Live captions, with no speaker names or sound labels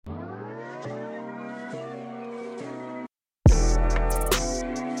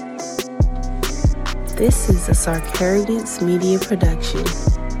This is a Sarcariance Media production.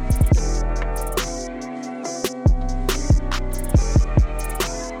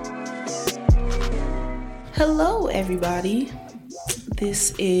 Hello, everybody.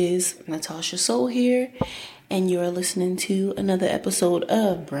 This is Natasha Soul here, and you are listening to another episode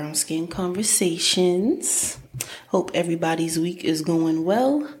of Brown Skin Conversations. Hope everybody's week is going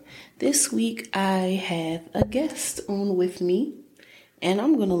well. This week, I have a guest on with me, and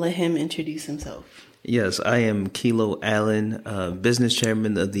I'm going to let him introduce himself. Yes, I am Kilo Allen, business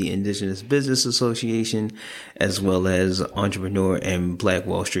chairman of the Indigenous Business Association, as well as entrepreneur and Black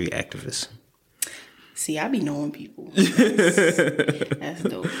Wall Street activist. See, I be knowing people. That's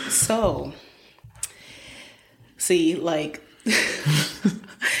dope. So, see, like,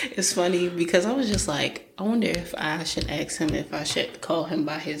 it's funny because I was just like, I wonder if I should ask him if I should call him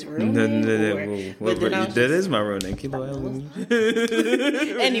by his real name. That is my real name, Kilo Allen.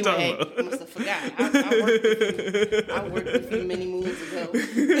 Anyway, I must have forgot. I worked with you many moons ago.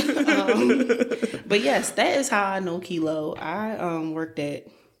 But yes, that is how I know Kilo. I worked at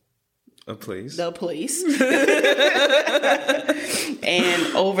The place.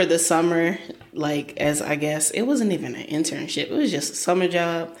 And over the summer, like, as I guess, it wasn't even an internship. It was just a summer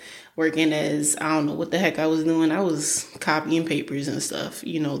job working as, I don't know what the heck I was doing. I was copying papers and stuff,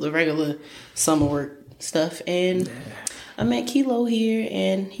 you know, the regular summer work stuff. And I met Kilo here,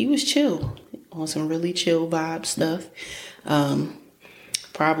 and he was chill on some really chill vibe stuff.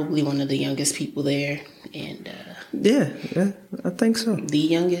 Probably one of the youngest people there. And yeah, I think so. The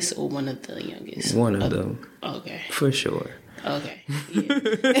youngest or one of the youngest? One of them. Okay. For sure. Okay.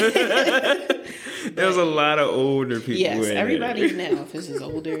 Yeah. There's a lot of older people. Yes, everybody in that office is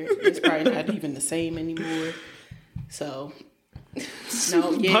older. It's probably not even the same anymore. So,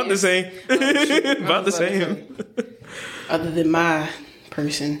 no, yeah. About the same. About the same. Other than my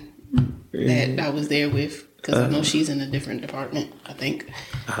person that I was there with, because I know she's in a different department, I think.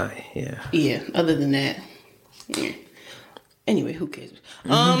 Yeah. Yeah, other than that, yeah. Anyway, who cares?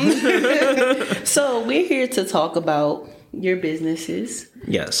 So we're here to talk about your businesses.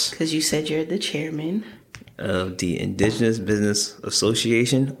 Yes. Because you said you're the chairman of the Indigenous Business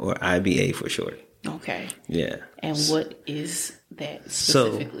Association, or IBA for short. Okay. Yeah. And what is that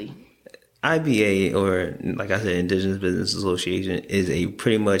specifically? So, IBA, or like I said, Indigenous Business Association, is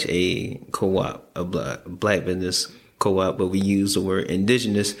pretty much a co-op, a black business co-op, but we use the word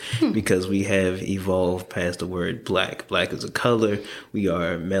indigenous because we have evolved past the word black. Black is a color. We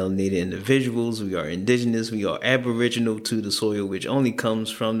are melanated individuals. We are indigenous. We are aboriginal to the soil, which only comes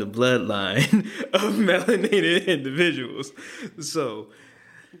from the bloodline of melanated individuals. So,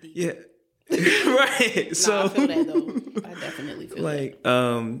 yeah. Right. No, so I feel that though. I definitely feel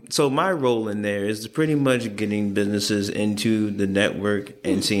that. So my role in there is pretty much getting businesses into the network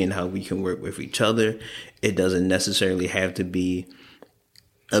and seeing how we can work with each other. It doesn't necessarily have to be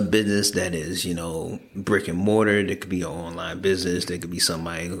a business that is, you know, brick and mortar. There could be an online business. There could be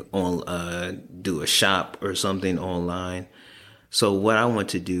somebody do a shop or something online. So what I want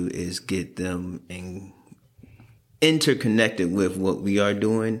to do is get them interconnected with what we are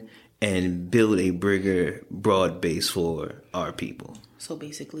doing and build a bigger, broad base for our people. So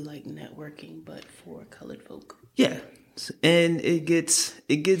basically like networking, but for colored folk. Yeah. And it gets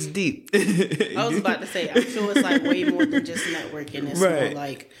deep. I was about to say, I'm sure it's like way more than just networking. It's more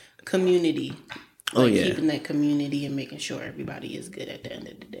like community. Like keeping that community and making sure everybody is good at the end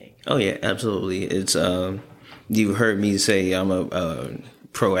of the day. Oh, yeah, absolutely. It's, you heard me say I'm a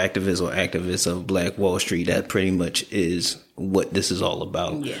pro-activist or activist of Black Wall Street. That pretty much is what this is all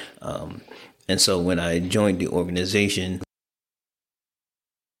about. Yeah. And so when I joined the organization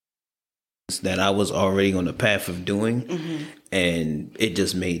that I was already on the path of doing, and it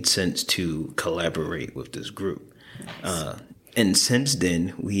just made sense to collaborate with this group. Nice. And since then,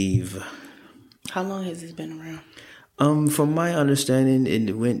 How long has this been around? From my understanding,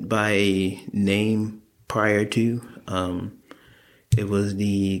 it went by a name prior to. It was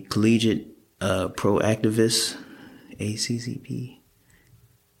the Collegiate Pro Activists, ACCP.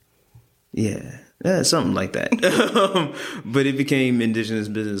 Yeah, something like that. But it became Indigenous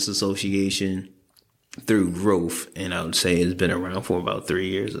Business Association through growth, and I would say it's been around for about 3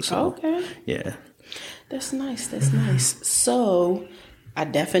 years or so. Okay. Yeah. That's nice. So I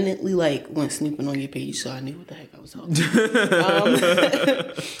definitely went snooping on your page, so I knew what the heck I was talking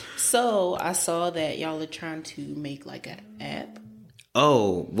about. So I saw that y'all are trying to make like an app.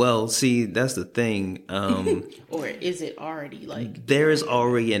 Oh, well, see, that's the thing. Or is it already there is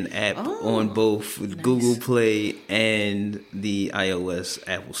already an app on both Google Play and the iOS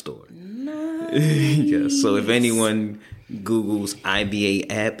Apple Store. Nice. Yes. So if anyone Google's IBA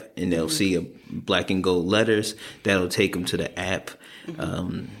app and they'll see black and gold letters. That'll take them to the app.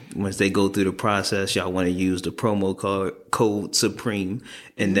 Once they go through the process, y'all want to use the promo code Supreme,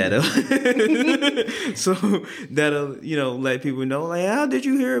 and that'll let people know, like, how did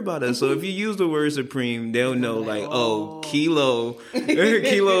you hear about us? So if you use the word Supreme, they'll know, like, Kilo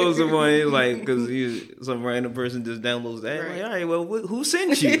is the one, like, because some random person just downloads that. Right. Like, all right, well, who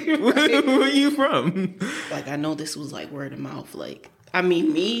sent you? Right. Where are you from? Like, I know this was like word of mouth. Like, I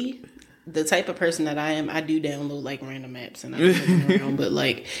mean, me, the type of person that I am, I do download like random apps and I'm looking around, but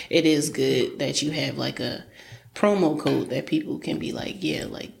like it is good that you have like a promo code that people can be like, yeah,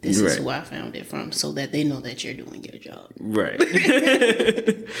 like this is who I found it from, so that they know that you're doing your job. Right.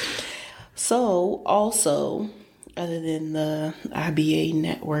 So also, other than the IBA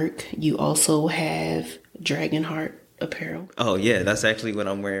network, you also have Dragonheart apparel. Oh yeah, that's actually what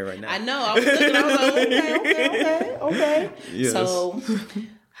I'm wearing right now. I know. I was looking, I was like, okay. Yes. So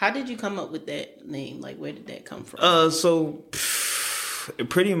how did you come up with that name? Like, where did that come from? So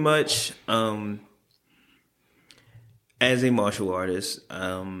pretty much, as a martial artist,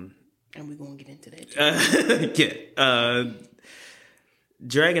 and we're gonna get into that.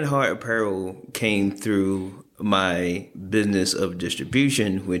 Dragonheart Apparel came through my business of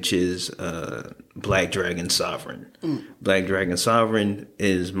distribution, which is Black Dragon Sovereign. Black Dragon Sovereign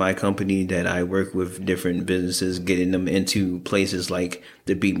is my company that I work with different businesses, getting them into places like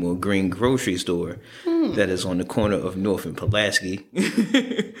the Beatmore Green grocery store that is on the corner of North and Pulaski.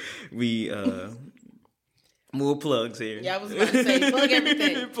 We more plugs here. Yeah, I was about to say plug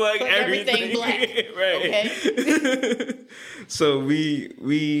everything. plug everything black. Right. Okay. So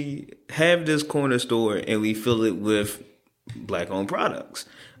we have this corner store and we fill it with black-owned products.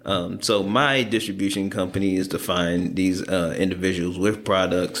 So my distribution company is to find these individuals with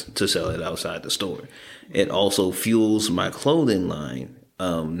products to sell it outside the store. It also fuels my clothing line,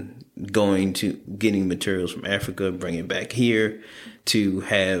 getting materials from Africa, bringing back here to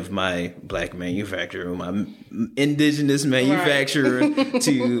have my black manufacturer, my indigenous manufacturer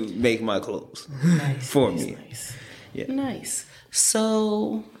to make my clothes for me. Nice. Yeah. Nice.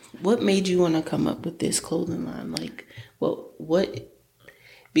 So what made you want to come up with this clothing line? Like, what?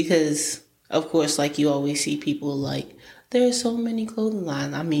 Because of course, like you always see people like, there's so many clothing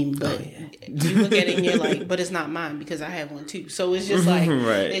lines. I mean, but you look at it and you're like, but it's not mine because I have one too. So it's just like,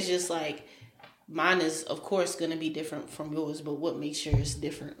 it's just like, mine is of course going to be different from yours, but what makes yours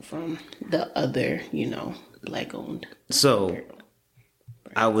different from the other, black owned? So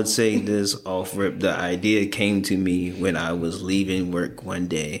I would say this off rip. The idea came to me when I was leaving work one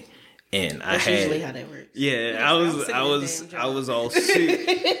day, and That's usually how that works. Yeah, I was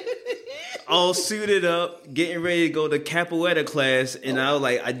all suited up, getting ready to go to capoeira class, and I was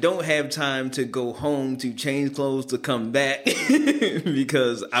like, I don't have time to go home to change clothes to come back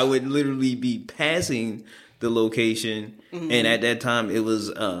because I would literally be passing the location, and at that time it was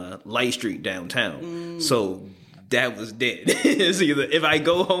Light Street downtown, so that was dead. It's either if I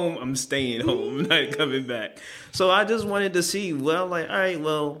go home, I'm staying home, I'm not coming back. So I just wanted to see. Well, like, all right,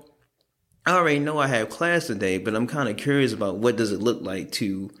 well, I already know I have class today, but I'm kind of curious about what does it look like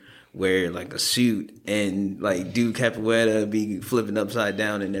to wear like a suit and like do capoeira, be flipping upside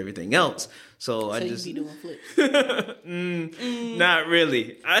down and everything else. So I just you be doing flips. Not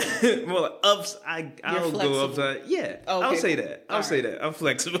really. I'll go upside. Yeah, okay, I'll say that. I'll say that. I'm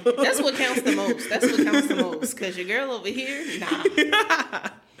flexible. That's what counts the most. Because your girl over here, nah.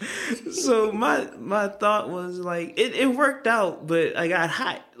 So my thought was like it worked out, but I got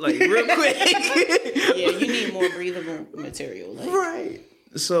hot like real quick. Yeah, you need more breathable material. Right.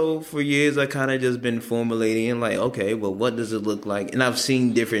 So for years I kind of just been formulating like, okay, well, what does it look like? And I've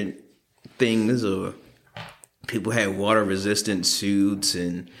seen different things, or people had water resistant suits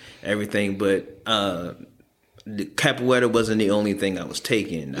and everything, but the capoeira wasn't the only thing I was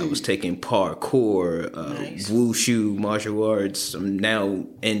taking. I was taking parkour, wushu, martial arts. I'm now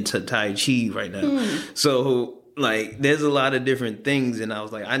into Tai Chi right now. So like there's a lot of different things, and I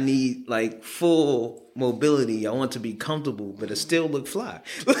was like, I need like full mobility. I want to be comfortable, but it still look fly.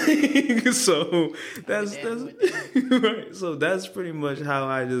 So that's right. So that's pretty much how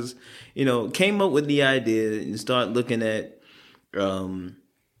I just came up with the idea and start looking at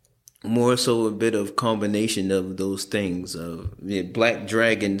more so a bit of combination of those things. Black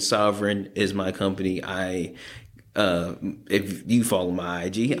Dragon Sovereign is my company. If you follow my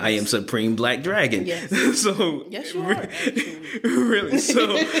IG, yes. I am Supreme Black Dragon. Yes. So yes, you are. Really.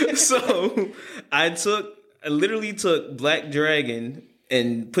 So I literally took Black Dragon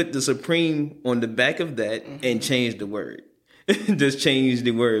and put the Supreme on the back of that and changed the word. just changed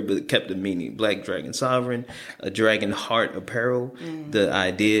the word but kept the meaning. Black Dragon Sovereign, a dragon heart apparel. The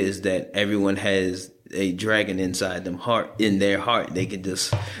idea is that everyone has a dragon inside in their heart. They can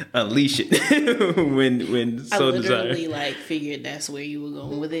just unleash it when I so literally desired. figured that's where you were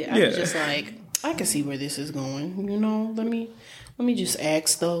going with it. I was just like, I can see where this is going. Let me just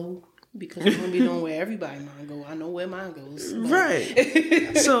ask though, because I'm gonna be knowing where everybody mind go. I know where mine goes. But.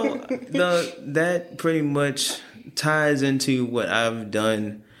 Right. So that pretty much ties into what I've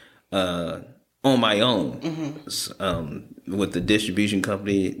done on my own. With the distribution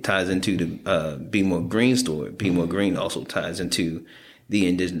company, ties into the Be More Green store. Be More Green also ties into the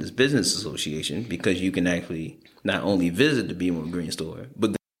Indigenous Business Association, because you can actually not only visit the Be More Green store,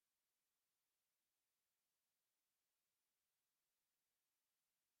 but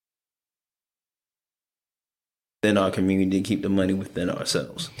in our community, keep the money within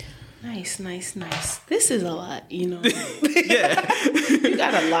ourselves. Nice. This is a lot, Yeah. You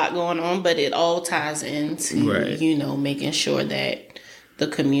got a lot going on, but it all ties into, Right. Making sure that the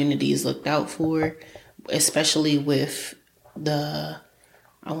community is looked out for, especially with the,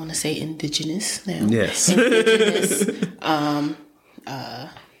 I want to say indigenous now. Yes. Indigenous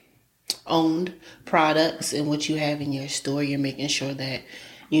owned products and what you have in your store. You're making sure that,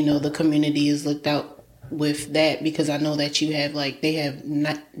 the community is looked out with that, because I know that you have they have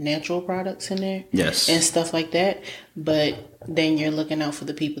natural products in there, Yes, and stuff like that, but then you're looking out for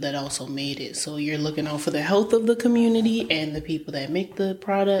the people that also made it. So you're looking out for the health of the community and the people that make the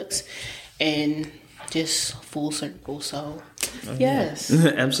products, and just full circle. So yes,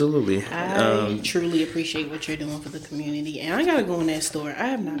 absolutely. I truly appreciate what you're doing for the community, and I gotta go in that store. I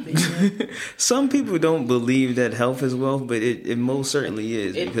have not been there. Some people don't believe that health is wealth, but it most certainly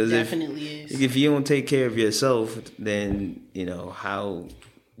is. It because definitely is. If you don't take care of yourself, then how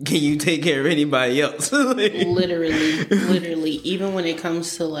can you take care of anybody else? literally, even when it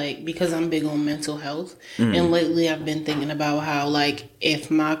comes to because I'm big on mental health, and lately I've been thinking about how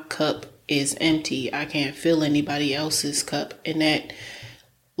if my cup is empty, I can't fill anybody else's cup, and that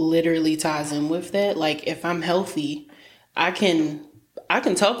literally ties in with that. If I'm healthy, I can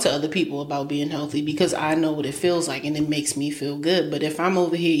talk to other people about being healthy, because I know what it feels like and it makes me feel good. But if I'm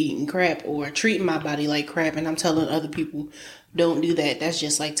over here eating crap or treating my body like crap, and I'm telling other people don't do that, that's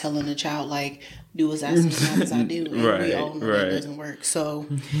just like telling a child do as I say, not as I do. And we all know that doesn't work. So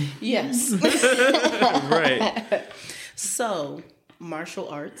yes. Right. So martial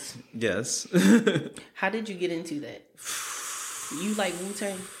arts. Yes. How did you get into that? You like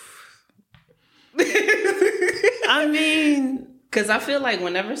Wu-Tang? I mean, because I feel like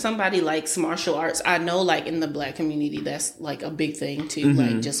whenever somebody likes martial arts, I know in the Black community, that's a big thing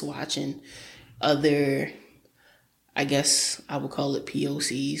too. Just watching other, I guess I would call it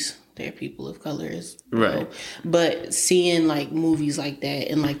POCs. They're people of colors. Right. But seeing movies like that,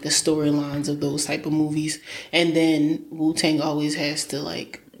 and the storylines of those type of movies. And then Wu-Tang always has to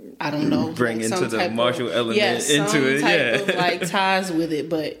I don't know. Bring into the martial element some into it. Type of ties with it.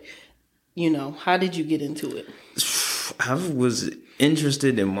 But, how did you get into it? I was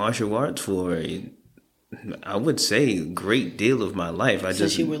interested in martial arts for I would say a great deal of my life.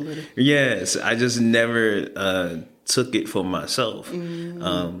 Since you were little. Yes. I just never took it for myself.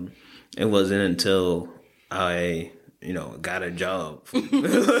 It wasn't until I, got a job, so you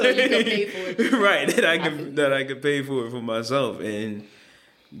could pay for it, right? That I could pay for it for myself, and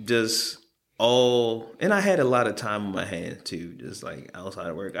just and I had a lot of time on my hands too, just outside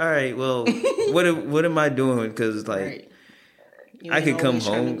of work. All right, well, what am I doing? Because right. I could come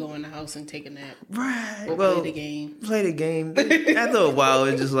home, trying to go in the house and take a nap, right? Or play the game. After a while,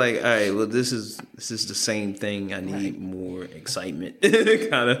 it's just all right. Well, this is the same thing. I need more excitement,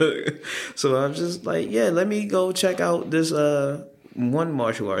 kind of. So I was just let me go check out this one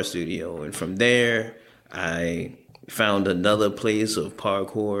martial arts studio, and from there, I found another place of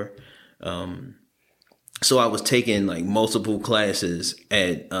parkour. So I was taking multiple classes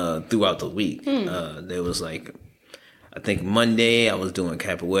throughout the week. There was I think Monday I was doing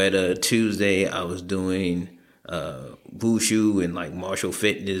capoeira. Tuesday I was doing wushu and martial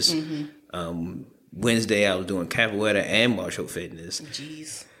fitness. Wednesday I was doing capoeira and martial fitness.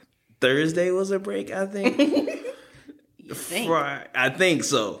 Jeez. Thursday was a break, I think. You think? I think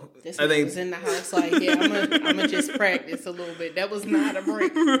so. This man was in the house I'm gonna just practice a little bit. That was not a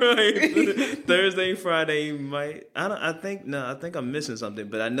break. Right. Thursday, Friday I think I'm missing something,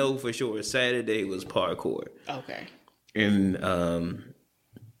 but I know for sure Saturday was parkour. Okay. And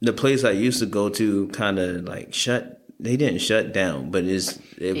the place I used to go to kind of they didn't shut down, but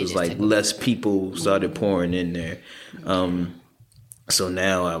it was less people started pouring in there. So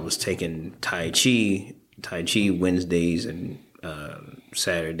now I was taking Tai Chi Tai Chi Wednesdays and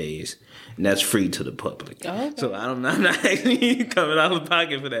Saturdays, and that's free to the public. Oh, okay. So I'm not actually coming out of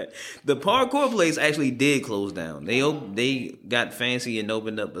pocket for that. The parkour place actually did close down. They got fancy and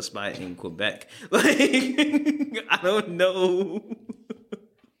opened up a spot in Quebec. Like I don't know.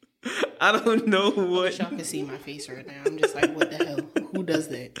 I don't know what. Y'all can see my face right now. I'm just like, what the hell? Who does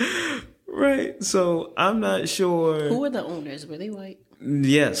that? Right. So I'm not sure. Who are the owners? Were they white?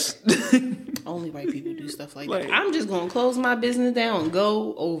 Yes. Only white people do stuff like that. I'm just gonna close my business down and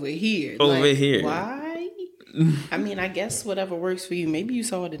go over here. Over here. Why? I mean, I guess whatever works for you. Maybe you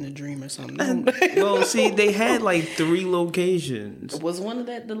saw it in a dream or something. Well, see, they had like 3 locations. Was one of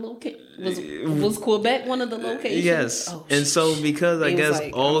that the was Quebec one of the locations? Yes. Oh, and so because I guess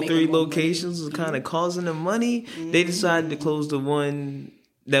like, all 3 locations was kind of causing them money, they decided to close the one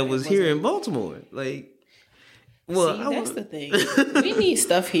that was here in Baltimore. Like, well, see, that's the thing. We need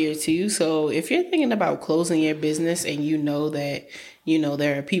stuff here too. So if you're thinking about closing your business and you know that,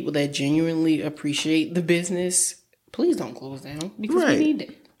 there are people that genuinely appreciate the business, please don't close down because we need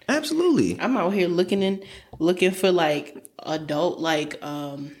it. Absolutely. I'm out here looking for like adult, like,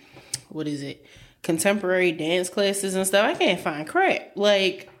 what is it? Contemporary dance classes and stuff. I can't find crap.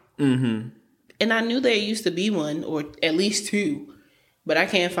 Like, and I knew there used to be one or at least 2, but I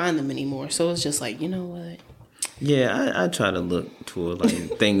can't find them anymore. So it's just like, you know what? Yeah, I try to look for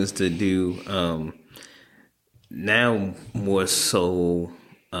like things to do. Now more so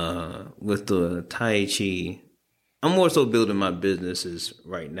with the Tai Chi, I'm more so building my businesses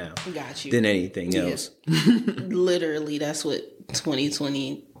right now. Got you. Than anything else. Literally, that's what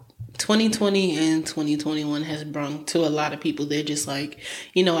 2020 and 2021 has brought to a lot of people. They're just like,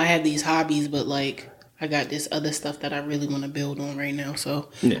 I have these hobbies, but like I got this other stuff that I really want to build on right now. So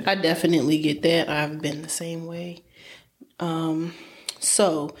I definitely get that. I've been the same way.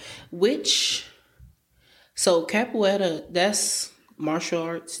 So capoeira, that's martial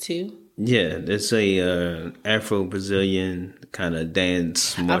arts too? Yeah, it's a Afro-Brazilian kind of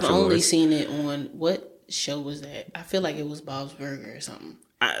dance martial I've only arts. seen it on, what show was that? I feel like it was Bob's Burger or something.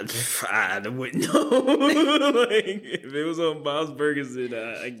 I wouldn't know. Like, if it was on Bob's Burgers, then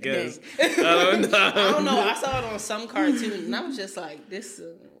I guess. I don't know. I don't know. I saw it on some cartoon, and I was just like, this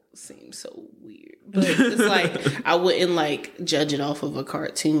seems so weird. But it's like, I wouldn't like judge it off of a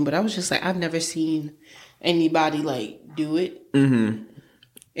cartoon, but I was just like, I've never seen anybody like do it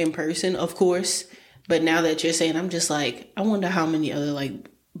in person, of course. But now that you're saying, I'm just like, I wonder how many other like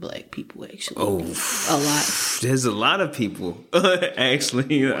Black people actually. Oh, a lot. There's a lot of people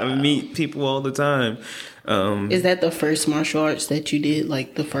actually. Wow. I meet people all the time. Is that the first martial arts that you did?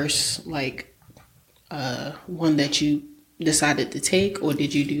 Like the first like one that you decided to take, or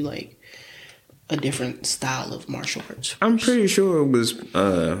did you do like a different style of martial arts first? I'm pretty sure it was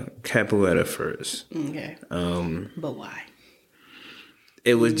capoeira first. Okay. But why?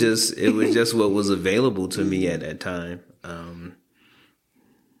 It was just what was available to me at that time.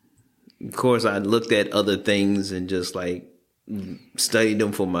 Of course, I looked at other things and just like studied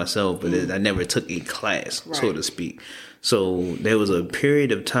them for myself, but I never took a class, so to speak. So there was a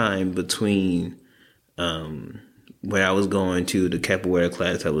period of time between when I was going to the capoeira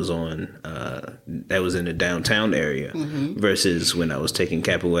class that was on that was in the downtown area versus when I was taking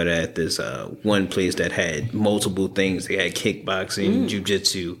capoeira at this one place that had multiple things. They had kickboxing,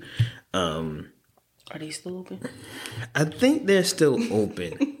 jiu-jitsu. Are they still open? I think they're still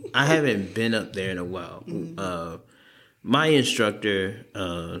open. I haven't been up there in a while. My instructor,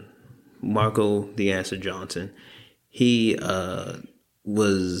 Marco the Answer Johnson, he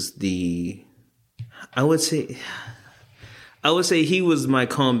was the, I would say he was my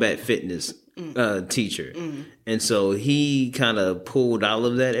combat fitness teacher. And so he kind of pulled out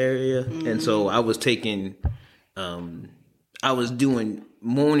of that area. And so I was taking, I was doing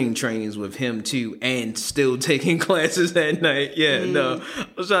morning trainings with him too, and still taking classes at night. Yeah, no, I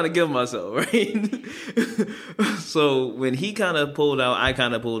was trying to kill myself, right? So when he kind of pulled out, I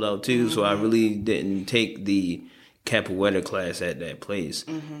kind of pulled out too. So I really didn't take the capoeira class at that place.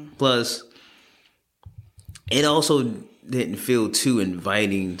 Plus, it also didn't feel too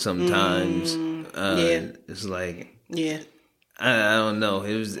inviting sometimes. It's like, I don't know.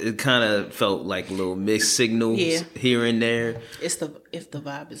 It kind of felt like little mixed signals here and there. If the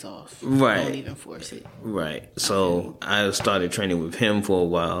vibe is off, right? Don't even force it. Right. So I started training with him for a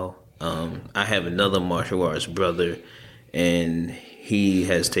while. I have another martial arts brother, and he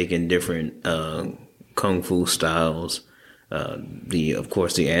has taken different kung fu styles. Of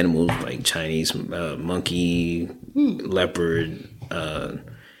course the animals like Chinese monkey, leopard.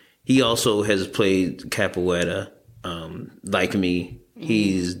 He also has played capoeira. Like me,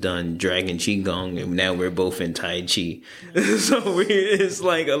 He's done Dragon Qigong, and now we're both in Tai Chi. So it's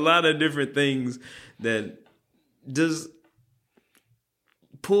like a lot of different things that just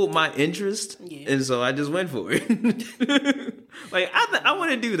pulled my interest, and so I just went for it. Like I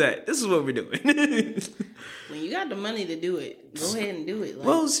want to do that. This is what we're doing. When you got the money to do it, go ahead and do it. Like,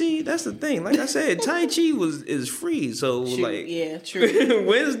 well, see, that's the thing. Like I said, Tai Chi is free. So true, like, yeah, true.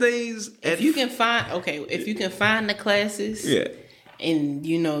 Wednesdays. If you can find the classes, yeah, and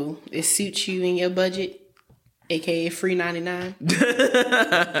it suits you in your budget, aka free 99, go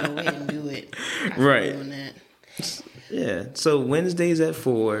ahead and do it. Right. Doing that. Yeah. So Wednesdays at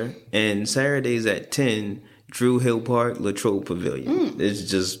 4 and Saturdays at 10. Drew Hill Park, Latrobe Pavilion. It's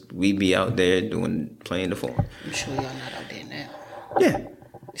just we be out there playing the form. I'm sure y'all not out there now. Yeah.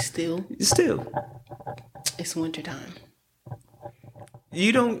 Still. It's wintertime.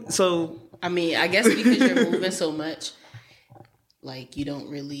 You don't. So I mean, I guess because you're moving so much, like you don't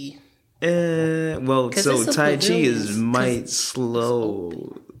really. Well, so Tai Chi is might It's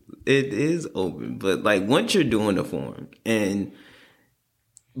slow. It is open, but like once you're doing the form, and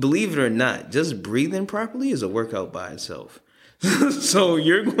believe it or not, just breathing properly is a workout by itself. So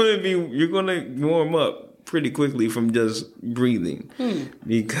you're gonna warm up pretty quickly from just breathing,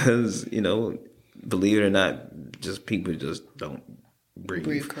 because believe it or not, just people just don't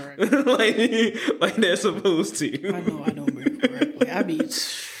breathe correctly. like they're supposed to. I know I don't breathe correctly. I be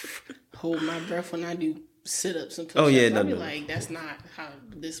hold my breath when I do sit-ups and push-ups. Oh yeah, I be like, that's not how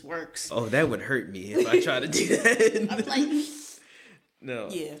this works. Oh, that would hurt me if I try to do that. I be like. No.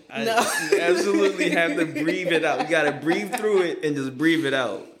 Yeah. You absolutely have to breathe it out. You got to breathe through it and just breathe it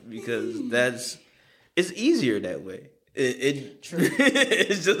out, because it's easier that way. True.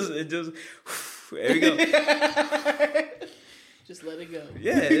 It's just there we go. Just let it go.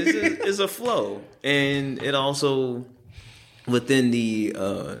 Yeah, it's a flow, and it also within the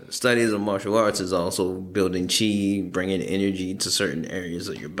studies of martial arts is also building chi, bringing energy to certain areas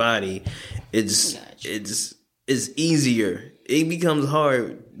of your body. It's easier. It becomes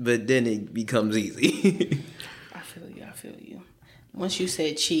hard, but then it becomes easy. I feel you. Once you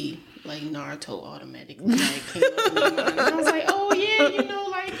said chi, like Naruto automatically came up in my mind. And I was like, oh yeah,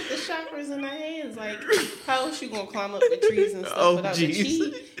 like the chakras in the hands. Like, how else you gonna climb up the trees and stuff without the chi?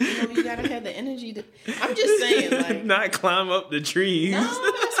 You gotta have the energy to. I'm just saying, like, not climb up the trees. No,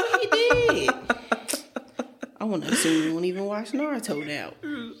 that's what he did. I want to assume you don't even watch Naruto now.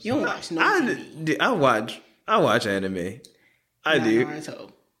 You don't watch no TV. I watch anime. I do.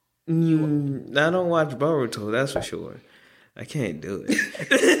 Naruto. I don't watch Boruto, that's for sure. I can't do it.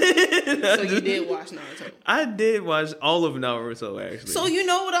 So you did watch Naruto? I did watch all of Naruto, actually. So you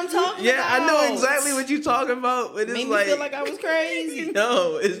know what I'm talking about? Yeah, I know exactly what you're talking about. But it's made me feel like I was crazy.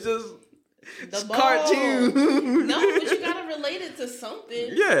 No, it's just it's cartoon. No, but you gotta relate it to something.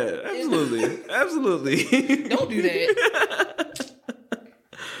 Yeah, absolutely. Absolutely. Don't do that.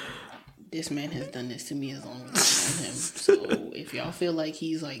 This man has done this to me as long as I've known him. So if y'all feel like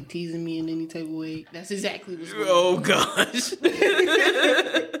he's like teasing me in any type of way, that's exactly what's going on. Oh gosh.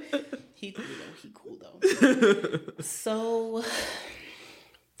 He cool though. So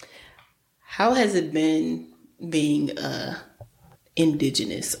how has it been being a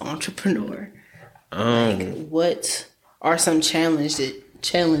indigenous entrepreneur? What are some challenges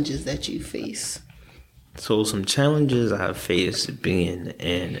that you face? So some challenges I've faced being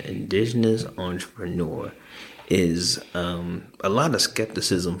an indigenous entrepreneur is a lot of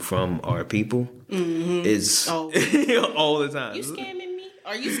skepticism from our people. Mm-hmm. Is all the time. You scamming me?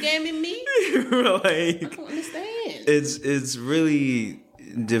 Are you scamming me? Like, I don't understand. It's really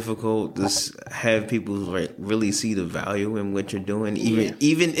difficult to have people really see the value in what you're doing,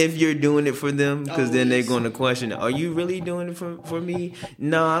 even if you're doing it for them, because then they're going to question, are you really doing it for me?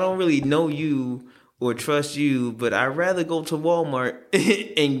 No, I don't really know you or trust you, but I'd rather go to Walmart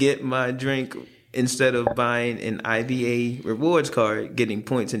and get my drink instead of buying an IBA rewards card, getting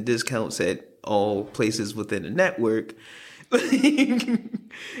points and discounts at all places within the network,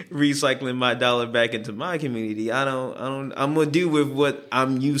 recycling my dollar back into my community. I'm gonna do with what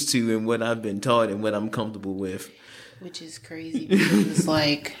I'm used to and what I've been taught and what I'm comfortable with. Which is crazy, because it's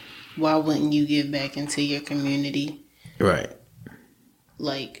like, why wouldn't you give back into your community? Right.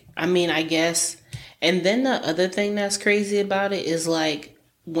 Like, I mean, I guess. And then the other thing that's crazy about it is, like,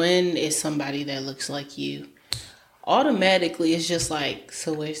 when it's somebody that looks like you, automatically it's just like,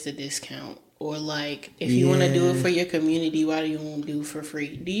 so where's the discount? Or like, if you want to do it for your community, why do you want to do it for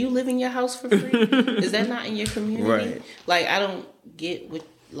free? Do you live in your house for free? Is that not in your community? Right. Like, I don't get what,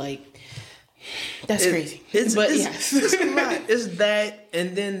 like, that's crazy. Yes. It's a lot. It's that,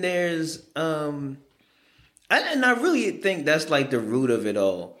 and then there's, And I really think that's like the root of it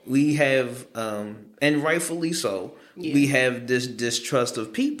all. We have, and rightfully so, we have this distrust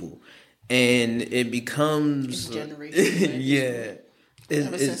of people, and it becomes generational.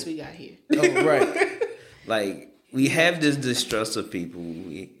 Ever since we got here. Oh, right. Like we have this distrust of people.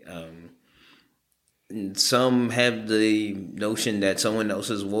 Some have the notion that someone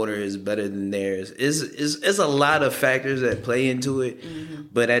else's water is better than theirs. It's a lot of factors that play into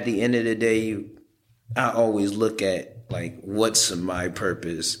it, but at the end of the day, I always look at like, what's my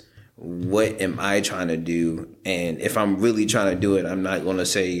purpose? What am I trying to do? And if I'm really trying to do it, I'm not going to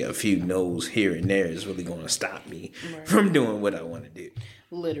say a few no's here and there is really going to stop me from doing what I want to do.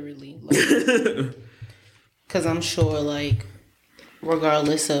 Literally. Because I'm sure, like,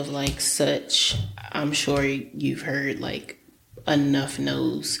 regardless of, like, such, I'm sure you've heard, like, enough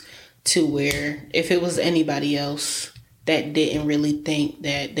no's to where if it was anybody else that didn't really think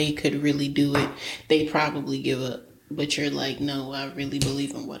that they could really do it, they probably give up. But you're like, no, I really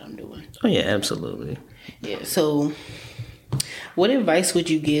believe in what I'm doing. Oh, yeah, absolutely. Yeah, so what advice would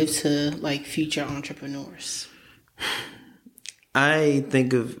you give to, like, future entrepreneurs? I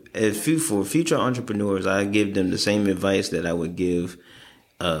think for future entrepreneurs, I give them the same advice that I would give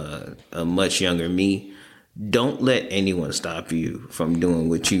a much younger me. Don't let anyone stop you from doing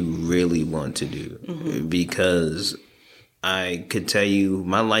what you really want to do, because I could tell you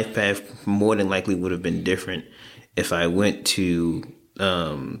my life path more than likely would have been different if I went to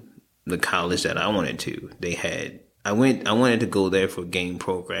the college that I wanted to. I wanted to go there for game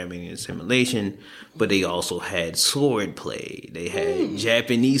programming and simulation, but they also had sword play. They had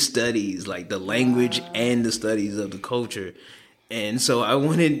Japanese studies, like the language and the studies of the culture. And so I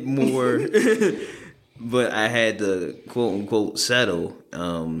wanted more, but I had to quote unquote settle.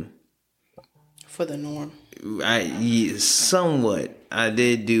 For the norm. Somewhat. I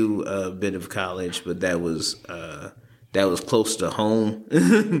did do a bit of college, but that was close to home.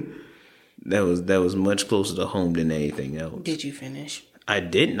 That was much closer to home than anything else. Did you finish? I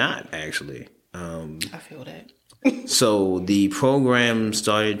did not, actually. I feel that. So the program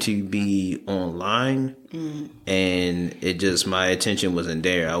started to be online, and my attention wasn't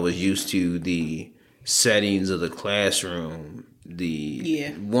there. I was used to the settings of the classroom,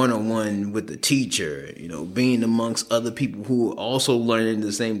 the one-on-one with the teacher, being amongst other people who were also learning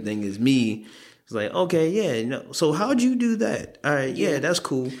the same thing as me. It's like, okay, so how'd you do that? All right, yeah, that's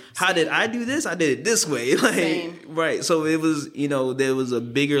cool. How did I do this? I did it this way. Same. Right. So it was, there was a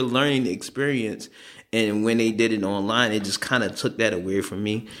bigger learning experience. And when they did it online, it just kind of took that away from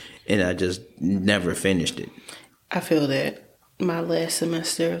me. And I just never finished it. I feel that my last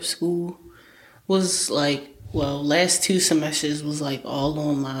semester of school was like, last 2 semesters was like all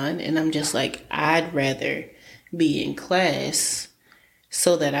online. And I'm just like, I'd rather be in class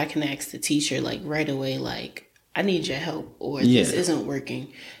so that I can ask the teacher, like, right away, like, I need your help, or this isn't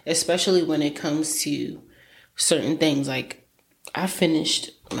working. Especially when it comes to certain things. Like, I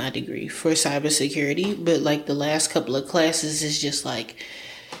finished my degree for cybersecurity, but, like, the last couple of classes is just, like,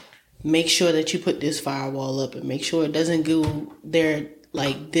 make sure that you put this firewall up and make sure it doesn't go there.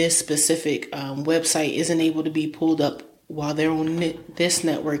 Like, this specific website isn't able to be pulled up while they're on this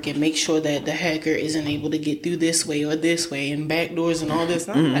network, and make sure that the hacker isn't able to get through this way or this way, and backdoors and all this.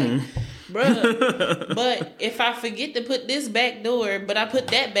 I'm like, bruh, but if I forget to put this back door, but I put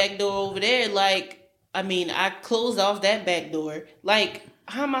that back door over there, like, I mean, I closed off that back door. Like,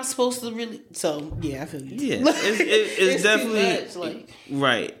 how am I supposed to really? So, yeah, I feel you. Yeah, it's definitely much,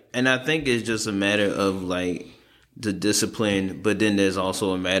 right. And I think it's just a matter of, like, the discipline, but then there's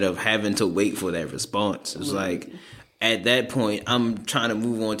also a matter of having to wait for that response. It's like, at that point, I'm trying to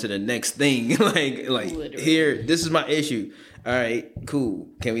move on to the next thing. like Literally. Here, this is my issue. All right, cool.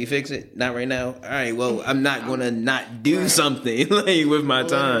 Can we fix it? Not right now. All right, well, I'm not going to not do something like with my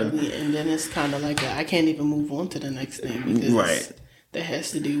time. And then it's kind of like I can't even move on to the next thing because that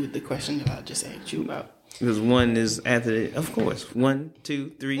has to do with the question that I just asked you about. Because one is after it, of course. 1,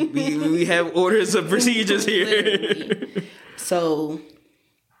 2, 3. We have orders of procedures here. So,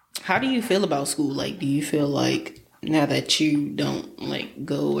 how do you feel about school? Like, do you feel like now that you don't like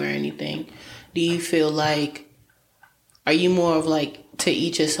go or anything, do you feel like, are you more of like to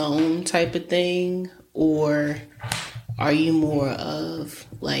each his own type of thing, or are you more of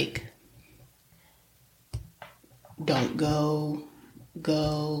like don't go?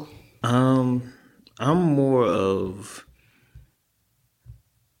 I'm more of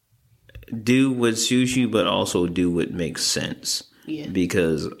do what suits you, but also do what makes sense. Yeah.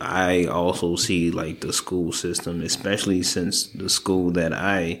 Because I also see like the school system, especially since the school that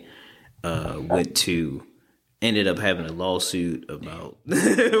I went to ended up having a lawsuit about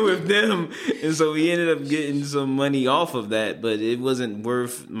with them, and so we ended up getting some money off of that, but it wasn't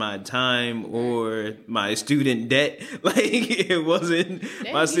worth my time or my student debt. Like it wasn't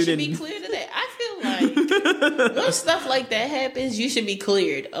my student. You should be clear to that. I feel like when stuff like that happens, you should be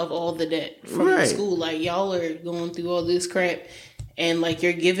cleared of all the debt from the school. Like y'all are going through all this crap, and like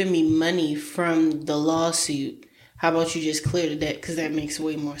you're giving me money from the lawsuit. How about you just clear the debt? Because that makes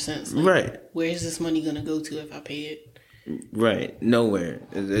way more sense. Like, right. Where's this money going to go to if I pay it? Right. Nowhere.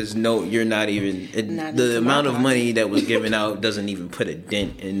 There's no, you're not even, the amount of money that was given out doesn't even put a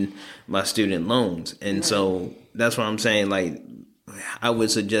dent in my student loans. And so that's what I'm saying. Like, I would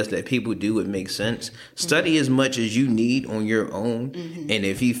suggest that people do what makes sense. Study as much as you need on your own. And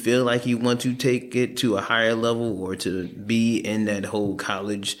if you feel like you want to take it to a higher level or to be in that whole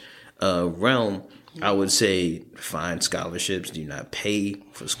college realm, I would say find scholarships. Do not pay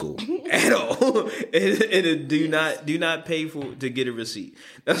for school at all, and do not pay to get a receipt.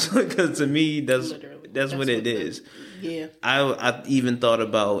 That's because to me that's what it is. Yeah, I even thought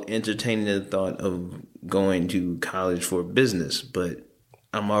about entertaining the thought of going to college for business, but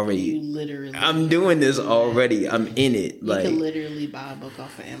I'm doing this already. I'm in it. You can literally buy a book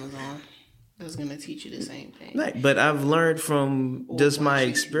off of Amazon. That's gonna teach you the same thing. Right, but I've learned from just my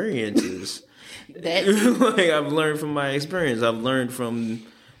experiences. I've learned from my experience. I've learned from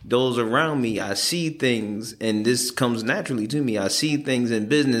those around me. I see things, and this comes naturally to me. I see things in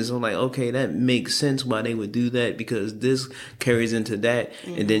business. I'm like, okay, that makes sense why they would do that because this carries into that,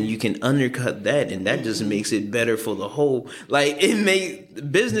 and then you can undercut that, and that just makes it better for the whole. Like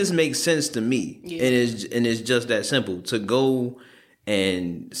business makes sense to me, and it's just that simple. To go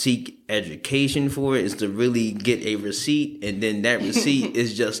and seek education for it is to really get a receipt, and then that receipt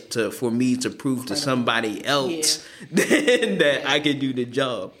is just for me to prove to somebody else that I can do the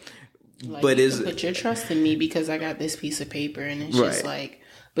job. Like, but you can put your trust in me because I got this piece of paper, and it's just like,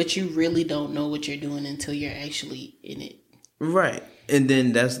 but you really don't know what you're doing until you're actually in it. Right. And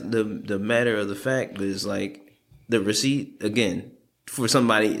then that's the matter of the fact is like the receipt again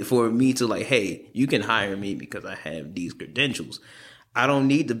for me to like, hey, you can hire me because I have these credentials. I don't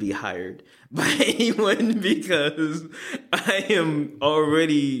need to be hired by anyone because I am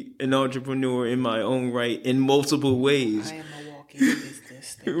already an entrepreneur in my own right in multiple ways. I am a walking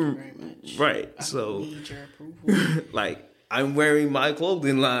business. Thank you very much. Right. I so need your approval. Like I'm wearing my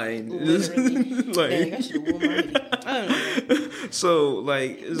clothing line. Dang, I should have worn mine. I don't know. So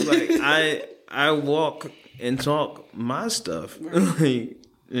like it's like I walk and talk my stuff. Right.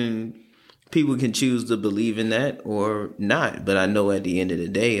 And people can choose to believe in that or not. But I know at the end of the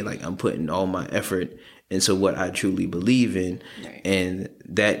day, like I'm putting all my effort into what I truly believe in. Right. And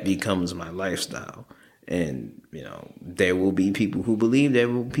that becomes my lifestyle. And, you know, there will be people who believe, there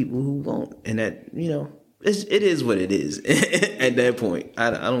will be people who won't. And that, you know, it is what it is. At that point, I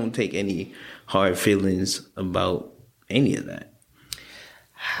don't take any hard feelings about any of that.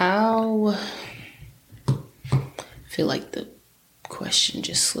 I feel like the question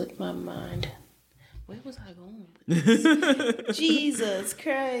just slipped my mind. Where was I going with this? Jesus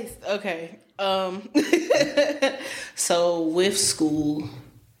Christ. Okay. So with school,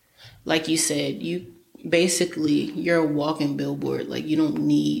 like you said, you're a walking billboard. Like you don't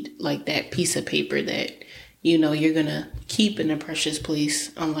need like that piece of paper that, you know, you're gonna keep in a precious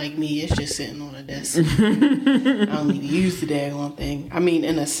place. Unlike me, it's just sitting on a desk. I don't even use the daggone thing. I mean,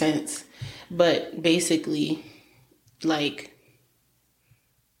 in a sense. But basically, like,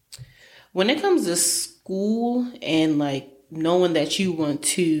 when it comes to school and like knowing that you want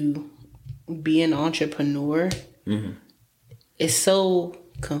to be an entrepreneur, it's so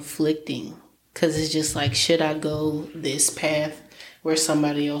conflicting because it's just like, should I go this path where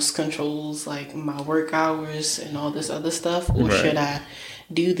somebody else controls like my work hours and all this other stuff, or should I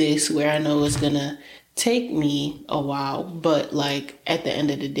do this where I know it's gonna take me a while, but like at the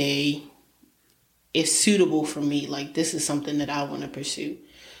end of the day, it's suitable for me. Like this is something that I want to pursue.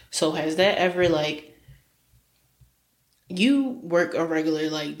 So has that ever, like, you work a regular,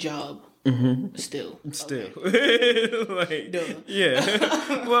 like, job still? Okay. Like, duh.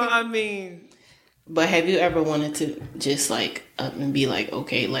 Yeah. Well, I mean. But have you ever wanted to just, like, up and be like,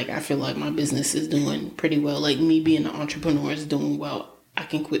 okay, like, I feel like my business is doing pretty well. Like, me being an entrepreneur is doing well. I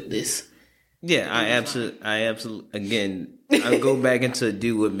can quit this. Yeah, I absolutely, again, I go back into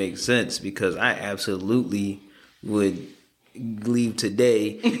do what makes sense because I absolutely would leave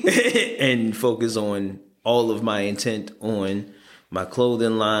today and focus on all of my intent on my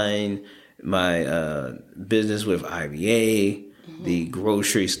clothing line, my business with IBA, the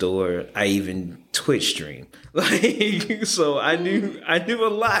grocery store. I even Twitch stream. Like, so I do a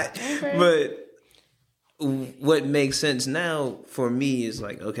lot. Okay. But what makes sense now for me is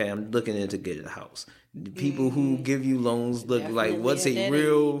like, okay, I'm looking into getting a house. The people who give you loans look Definitely like, what's at a that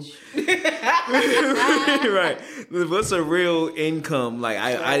real right? What's a real income? Like,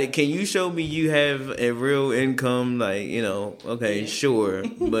 I can you show me you have a real income? Like, okay, sure,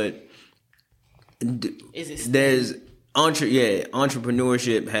 but Is it there's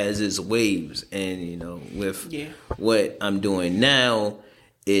entrepreneurship has its waves, and with what I'm doing now,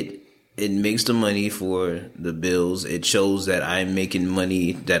 it makes the money for the bills. It shows that I'm making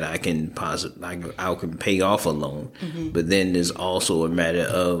money that I can I can pay off a loan. But then there's also a matter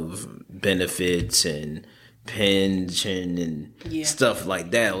of benefits and pension and stuff like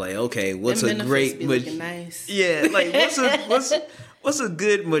that. Like, okay, what's a great nice. Yeah, like what's a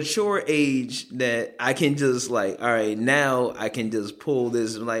good mature age that I can just like, all right, now I can just pull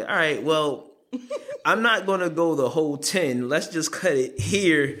this, like, all right, well, I'm not going to go the whole 10. Let's just cut it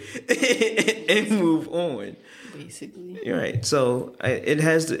here and move on. Basically. You're right. So it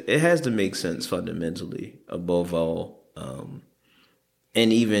has to make sense fundamentally above all. And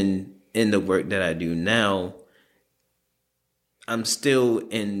even in the work that I do now, I'm still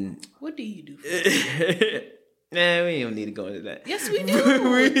in. What do you do? Nah, we don't need to go into that. Yes, we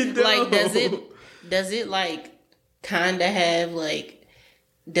do. We don't. Like, does it like kind of have like,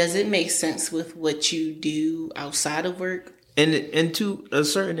 does it make sense with what you do outside of work? And to a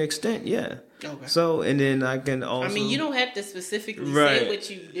certain extent, yeah. Okay. So, and then I can also. I mean, you don't have to specifically say what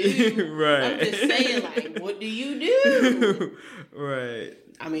you do. Right. I'm just saying, like, what do you do? Right.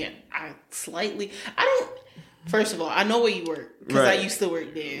 I mean, first of all, I know where you work because I used to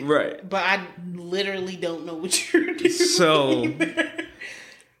work there. Right. But I literally don't know what you do. So,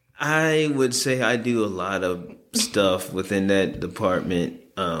 I would say I do a lot of stuff within that department.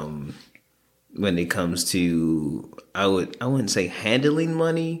 When it comes to, I wouldn't say handling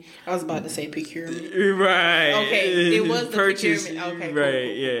money. I was about to say procurement. Right. Okay, it was the procurement. Okay,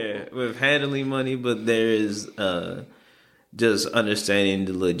 right. Yeah, with handling money, but there is just understanding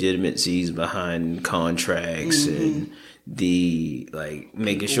the legitimacies behind contracts and the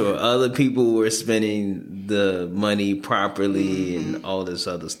making sure other people were spending the money properly and all this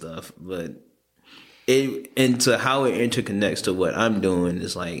other stuff, but. Into how it interconnects to what I'm doing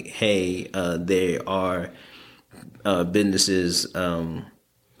is like, hey, there are businesses,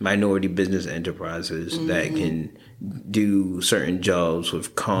 minority business enterprises that can do certain jobs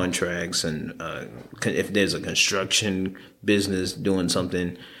with contracts, and if there's a construction business doing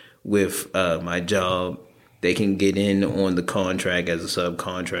something with my job, they can get in on the contract as a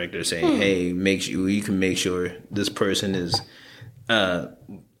subcontractor, saying, hey, you can make sure this person is.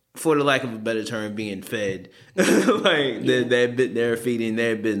 For the lack of a better term, being fed, they're feeding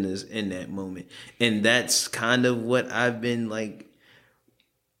their business in that moment, and that's kind of what I've been like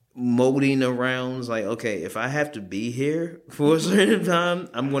molding around. It's like, okay, if I have to be here for a certain time,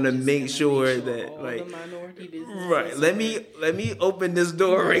 I'm gonna make sure that like, right. Let me open this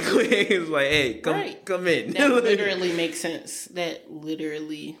door right quick. It's like, hey, come in. That literally makes sense. That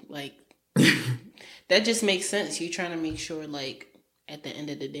literally that just makes sense. You're trying to make sure like. At the end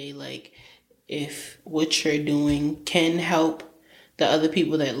of the day, like, if what you're doing can help the other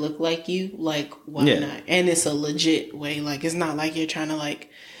people that look like you, like, why not? And it's a legit way. Like, it's not like you're trying to, like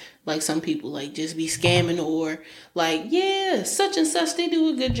some people, like, just be scamming or, like, yeah, such and such, they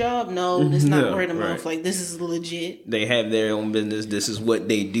do a good job. No, it's not word of mouth. Like, this is legit. They have their own business. This is what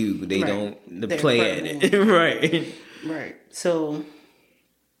they do. They don't play at it. Right. Right. So,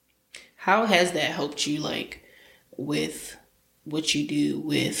 how has that helped you, like, with what you do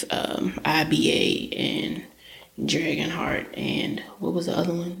with IBA and Dragonheart and what was the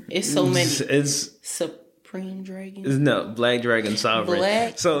other one? It's so many. It's Supreme Dragon. No, Black Dragon Sovereign.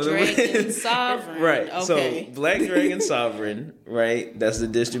 Dragon Sovereign. Right. Okay. So Black Dragon Sovereign, right? That's the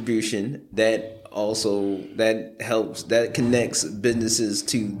distribution that helps, that connects businesses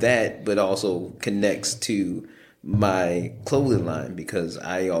to that, but also connects to my clothing line because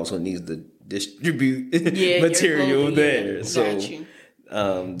I also need the distribute material there. So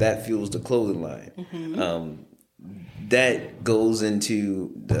that fuels the clothing line. That goes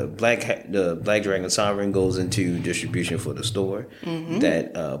into the Black Dragon Sovereign goes into distribution for the store.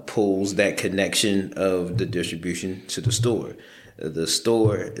 That pulls that connection of the distribution to the store. The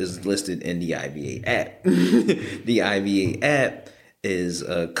store is listed in the IBA app. The IBA app is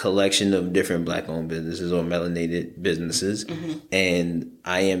a collection of different Black-owned businesses or melanated businesses, and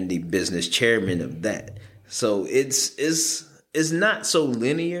I am the business chairman of that. So it's not so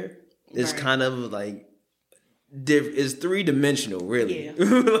linear. It's kind of like it's 3-dimensional, really. Yeah.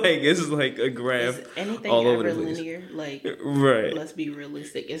 Like it's like a graph. Is anything all ever over the place. linear? Like, right. Let's be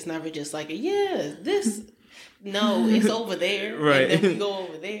realistic. It's never just like this. No, it's over there, right? And then we go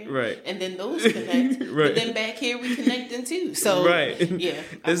over there, right? And then those connect, right? But then back here we connecting too. So, right, yeah,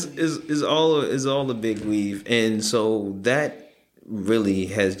 it's all a big weave, and so that really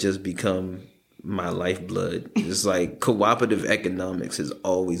has just become my lifeblood. It's like cooperative economics has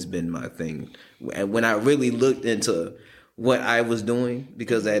always been my thing. And when I really looked into what I was doing,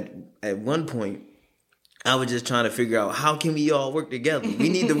 because at one point, I was just trying to figure out how can we all work together. We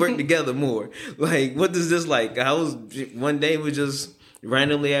need to work together more. Like, what does this like? I was one day was just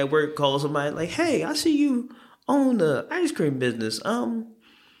randomly at work, call somebody like, "Hey, I see you own the ice cream business.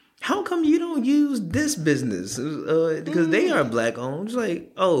 How come you don't use this business? Because they are black owned." It's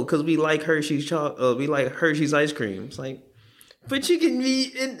like, oh, because we like Hershey's we like Hershey's ice cream. It's like, but you can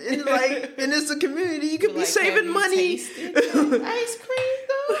be in like, and it's a community. You could be saving money. Ice cream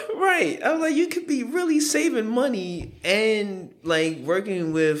though, right? I was like, you could be really saving money and like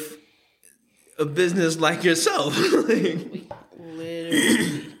working with a business like yourself. Literally,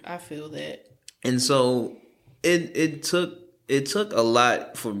 I feel that. And so it took a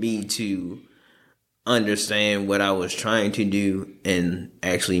lot for me to understand what I was trying to do and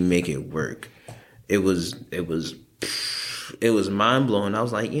actually make it work. It was mind blowing. I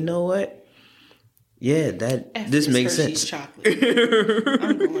was like, you know what? Yeah, this makes sense. Chocolate.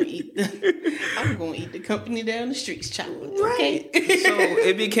 I'm going to eat the company down the street's chocolate. Right. Okay. So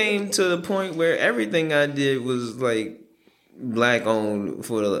it became to the point where everything I did was like black owned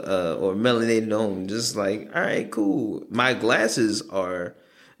or melanated owned. Just like, all right, cool. My glasses are.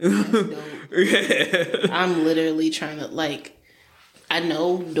 I'm literally trying to like. I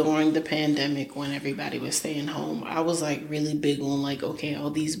know during the pandemic when everybody was staying home, I was like really big on like, okay,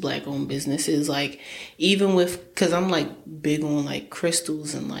 all these black owned businesses, like even cause I'm like big on like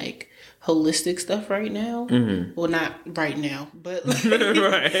crystals and like holistic stuff right now. Mm-hmm. Well, not right now, but like,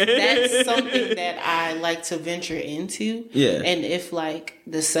 right. That's something that I like to venture into. Yeah. And if like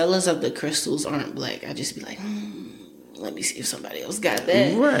the sellers of the crystals aren't black, I just be like, let me see if somebody else got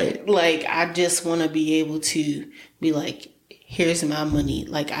that. Right. Like, I just want to be able to be like, here's my money.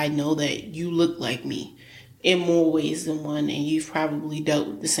 Like, I know that you look like me in more ways than one, and you've probably dealt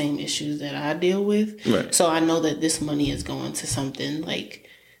with the same issues that I deal with. Right. So I know that this money is going to something like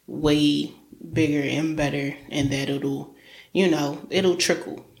way bigger and better, and that it'll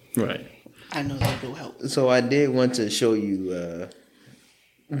trickle. Right. I know that it'll help. So I did want to show you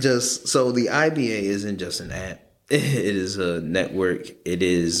so the IBA isn't just an app. It is a network. It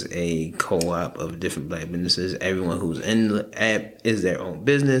is a co-op of different black businesses. Everyone who's in the app is their own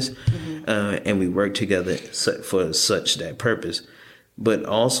business, and we work together for such that purpose. But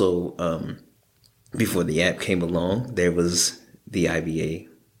also, before the app came along, there was the IBA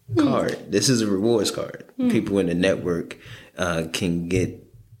card. This is a rewards card. People in the network can get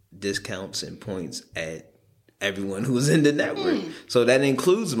discounts and points at everyone who's in the network. So that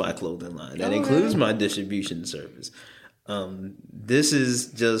includes my clothing line. That includes my distribution service. This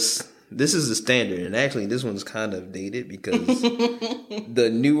is the standard. And actually, this one's kind of dated because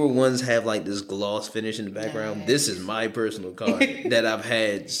the newer ones have like this gloss finish in the background. Nice. This is my personal card that I've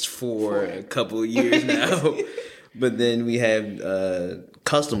had for a couple of years now. But then we have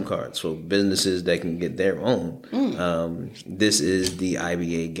custom cards for businesses that can get their own. This is the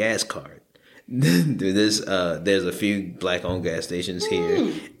IBA gas card. There's a few black-owned gas stations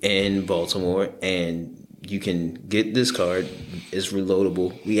here in Baltimore, and you can get this card. It's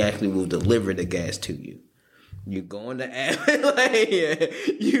reloadable. We actually will deliver the gas to you. You go on the app,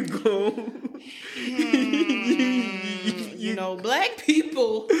 you go. You know, black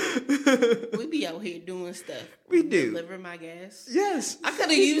people, we be out here doing stuff. We do. Deliver my gas. Yes. I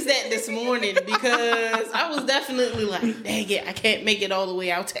could have used that this morning because I was definitely like, dang it, I can't make it all the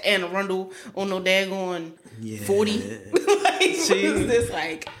way out to Anne Arundel on no daggone 40. Like, see, what is this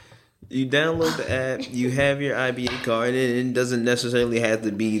like? You download the app, you have your IBA card, and it doesn't necessarily have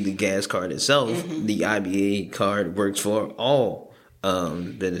to be the gas card itself. The IBA card works for all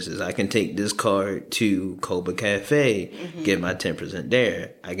businesses. I can take this card to Coba Cafe, get my 10%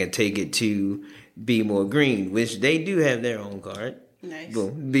 there. I can take it to Be More Green, which they do have their own card. Nice.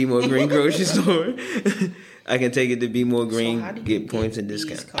 Boom. Be More Green grocery store. I can take it to Be More Green, so get points and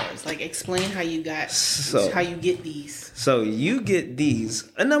discounts. Cards? Like, explain how you how you get these. So you get these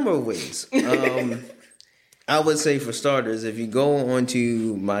a number of ways. I would say for starters, if you go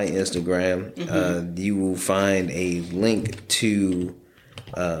onto my Instagram, you will find a link to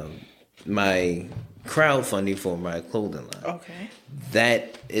my crowdfunding for my clothing line. Okay.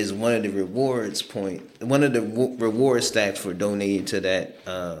 That is one of the reward stacks for donating to that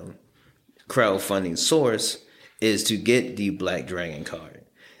crowdfunding source is to get the Black Dragon card.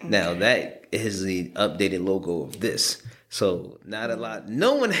 Okay. Now that is the updated logo of this. So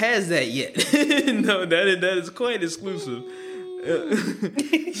no one has that yet. No, that is quite exclusive.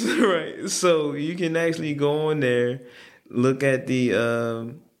 Right. So you can actually go on there, look at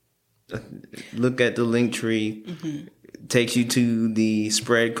the link tree. Mm-hmm. Takes you to the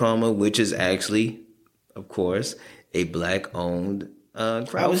Spread Karma, which is actually, of course, a Black-owned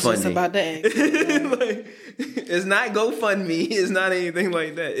crowdfunding. I was just about to ask. It's not GoFundMe. It's not anything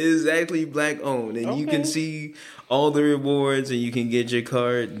like that. It is actually Black-owned. And you can see all the rewards and you can get your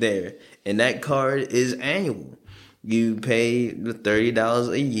card there. And that card is annual. You pay the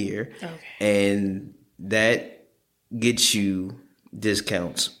 $30 a year. Okay. And that gets you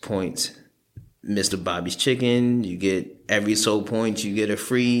discounts, points. Mr. Bobby's Chicken, you get every so point, you get a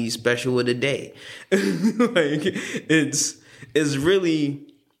free special of the day. It's really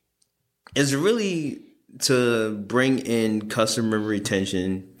to bring in customer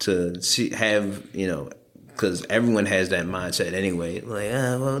retention, to have, because everyone has that mindset anyway. Like,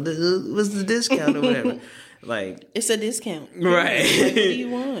 what's the discount or whatever. Like, it's a discount, right? Like, what do you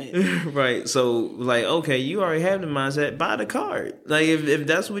want? Right. So, like, okay, you already have the mindset. Buy the card. Like, if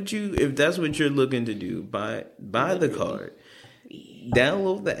that's what you're looking to do, buy the card.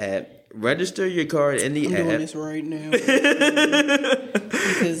 Download the app. Register your card in the app. I'm doing this right now because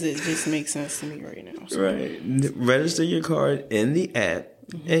it just makes sense to me right now. So. Right. Register your card in the app.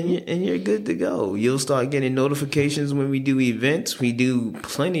 Mm-hmm. And you're good to go. You'll start getting notifications when we do events. We do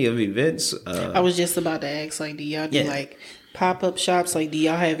plenty of events. I was just about to ask, like, do y'all do like pop-up shops? Like, do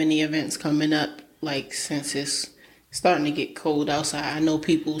y'all have any events coming up? Like, since it's starting to get cold outside, I know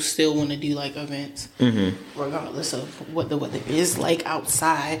people still want to do like events, regardless of what the weather is like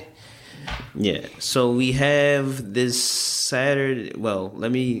outside. Yeah. So we have this Saturday. Well, let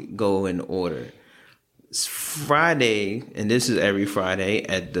me go in order. Friday, and this is every Friday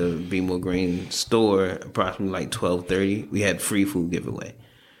at the BMO Green store, approximately like 12:30. We had free food giveaway.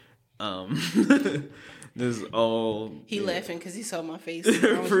 This is all. He laughing because he saw my face. And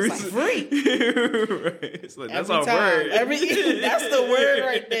I was just like, free. Right. So that's our word. That's the word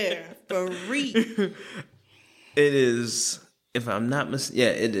right there. Free. It is. If I'm not mistaken,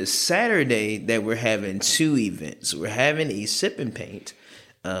 it is Saturday that we're having two events. We're having a sip and paint.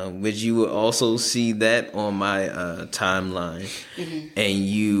 Which you will also see that on my timeline,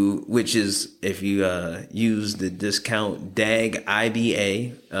 and which is if you use the discount DAG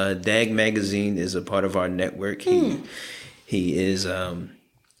IBA, DAG Magazine is a part of our network. He is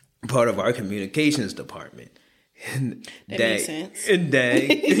part of our communications department. That makes sense.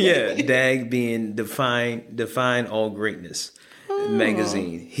 DAG, DAG being define all greatness.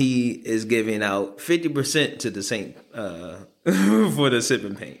 Magazine. He is giving out 50% to the Saint for the sip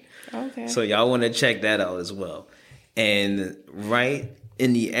and paint. Okay. So y'all want to check that out as well. And right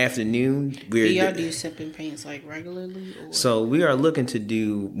in the afternoon, do y'all do sip and paints like regularly? Or? So we are looking to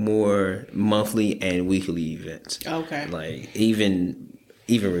do more monthly and weekly events. Okay. Like even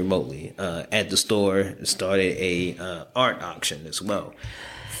remotely. At the store, started a art auction as well.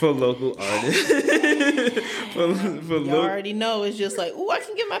 For local artists. You already know it's just like, ooh, I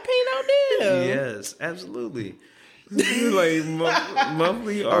can get my paint out there. Yes, absolutely. Like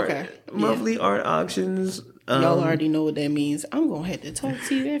monthly art auctions. Y'all already know what that means. I'm going to have to talk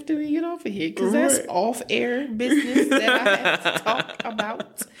to you after we get off of here because that's off-air business that I have to talk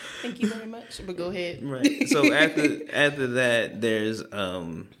about. Thank you very much. But go ahead. Right. So after that, there's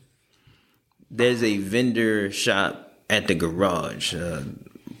a vendor shop at the garage.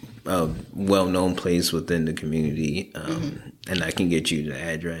 A well-known place within the community, and I can get you the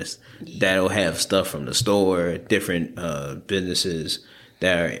address. That'll have stuff from the store, different businesses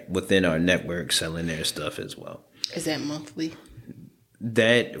that are within our network selling their stuff as well. Is that monthly?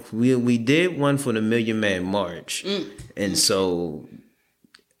 That we did one for the Million Man March, and so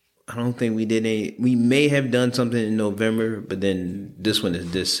I don't think we did any. We may have done something in November, but then this one is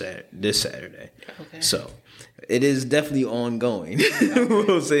this Saturday. Okay. So. It is definitely ongoing.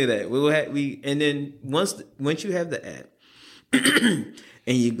 We'll say that. And then once you have the app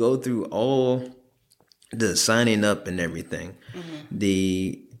and you go through all the signing up and everything,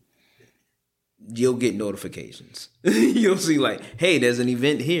 you'll get notifications. You'll see like, hey, there's an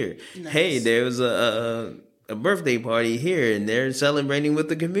event here. Nice. Hey, there's a birthday party here, and they're celebrating with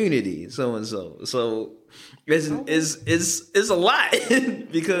the community, so and so. So it's a lot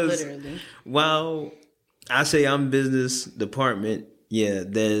because while I say I'm business department,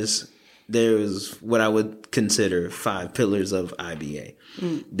 there's there's what I would consider 5 pillars of IBA.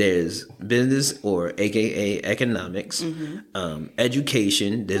 There's business, or AKA economics,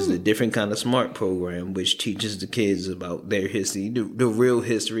 education. There's a different kind of SMART program, which teaches the kids about their history, the real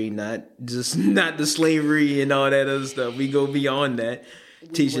history, not the slavery and all that other stuff. We go beyond that,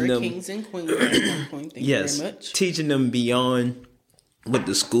 teaching them kings and queens at one point. Thank you very much. Teaching them beyond what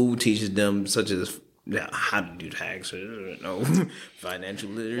the school teaches them, such as how to do taxes, financial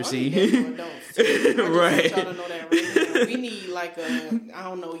literacy. Right. Y'all don't know that right now. We need like a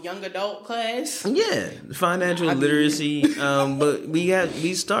young adult class. Yeah, financial literacy. But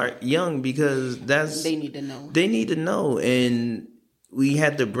we start young because they need to know. They need to know, and we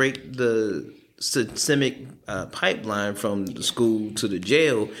had to break the systemic pipeline from the school to the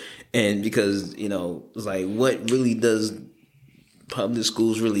jail, and because it's like, what really does public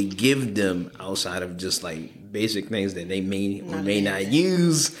schools really give them outside of just like basic things that they may or may not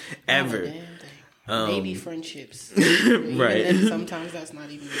use ever? Maybe friendships, right? And sometimes that's not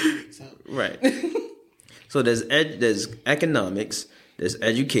even good. So right. So there's economics, there's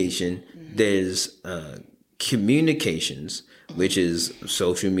education, there's communications, which is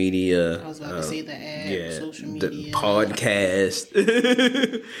social media. I was about to say the app, social media, the podcast.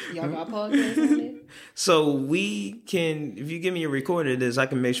 Y'all got podcasts on there? So we can, if you give me a recording of this, I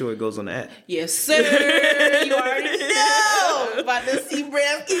can make sure it goes on the app. Yes, sir. You already know. About to see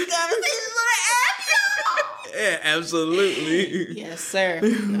Bramsky conversations on the app, y'all. Yeah, absolutely. Yes, sir.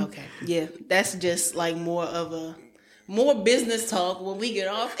 Okay. Yeah, that's just like more business talk when we get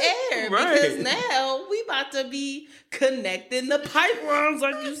off air. Right. Because now we about to be connecting the pipelines,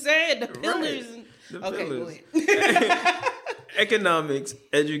 like you said, the pillars. Right. Okay, pillars. Go ahead. Economics,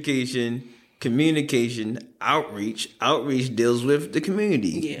 education, communication, outreach. Outreach deals with the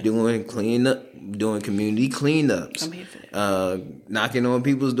community, doing community cleanups. I'm here for that. Knocking on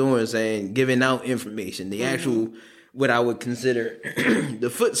people's doors, saying, giving out information. The actual, what I would consider the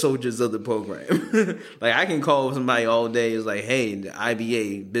foot soldiers of the program. Like, I can call somebody all day. It's like, hey, the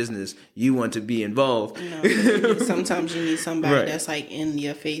IBA business, you want to be involved. Sometimes you need somebody that's like in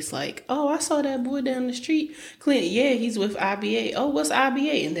your face, like, oh, I saw that boy down the street. Clint, yeah, he's with IBA. Oh, what's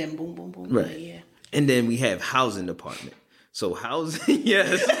IBA? And then boom, boom, boom. Right. Like, yeah. And then we have housing department. So housing,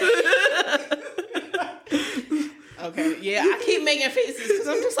 yes. Okay, yeah, I keep making faces because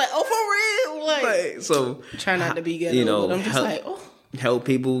I'm just like, oh, for real, like so try not to be ghetto, but I'm just like, oh, help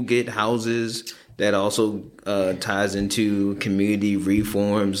people get houses. That also ties into community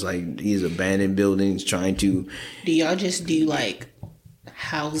reforms, like these abandoned buildings. Trying to. Do y'all just do like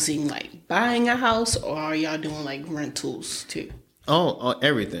housing, like buying a house, or are y'all doing like rentals too? Oh,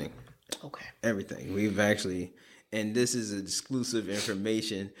 everything. Okay, everything. We've actually. And this is exclusive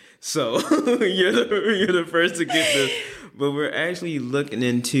information, so you're the first to get this. But we're actually looking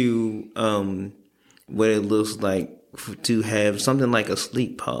into what it looks like to have something like a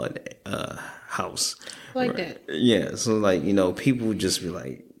sleep pod house, like that. Yeah, so like people just be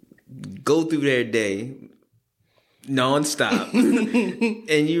like go through their day nonstop,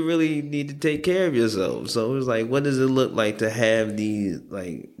 and you really need to take care of yourself. So it's like, what does it look like to have these,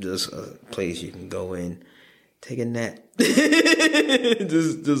 like, just a place you can go in. Take a nap.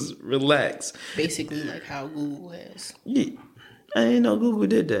 just relax. Basically like how Google has. Yeah. I didn't know Google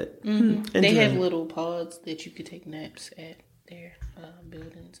did that. Mm-hmm. They have little pods that you could take naps at their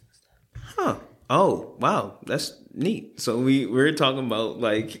buildings and stuff. Huh. Oh, wow. That's neat. So we're talking about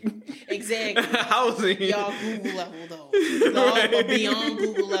like exactly housing. Y'all Google level though. Y'all are beyond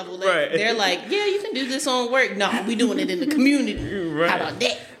Google level. They're like, yeah, you can do this on work. No, we doing it in the community. Right. How about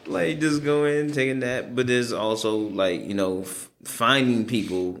that? Like, just go in, take a nap. But there's also like, finding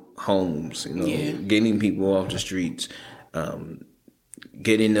people homes, getting people off the streets,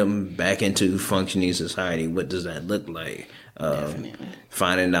 getting them back into functioning society. What does that look like?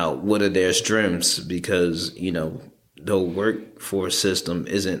 Finding out what are their strengths, because, the workforce system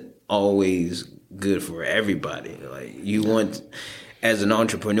isn't always good for everybody. Like, you want, as an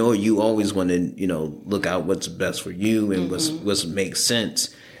entrepreneur, you always want to, look out what's best for you and what makes sense.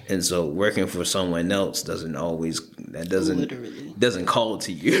 And so working for someone else doesn't call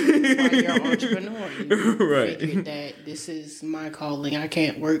to you. That's why you're an entrepreneur. You right. figured that this is my calling. I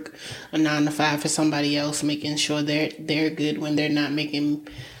can't work a 9 to 5 for somebody else, making sure they're good when they're not making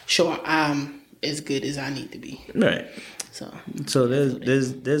sure I'm as good as I need to be. Right. So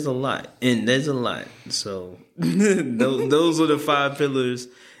there's a lot, and there's a lot. So those are the 5 pillars,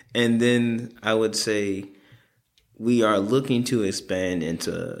 and then I would say we are looking to expand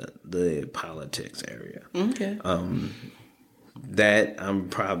into the politics area. Okay. That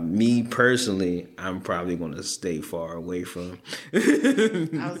me personally, I'm probably going to stay far away from. I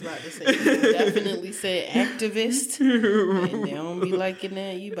was about to say, you definitely said activist, and they don't be liking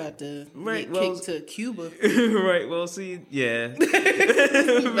that. You about to get kicked to Cuba. Right, well, see, yeah.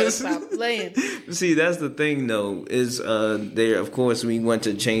 You better stop playing. See, that's the thing, though, is there, of course, we want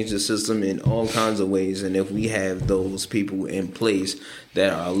to change the system in all kinds of ways, and if we have those people in place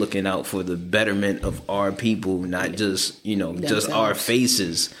that are looking out for the betterment of our people, not just, just our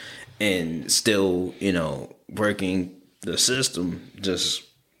faces, and still, working the system, just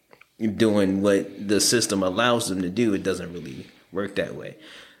doing what the system allows them to do, it doesn't really work that way.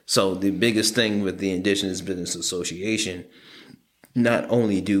 So the biggest thing with the Indigenous Business Association, not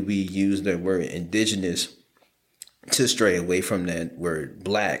only do we use the word indigenous to stray away from that word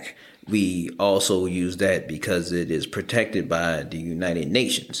black, we also use that because it is protected by the United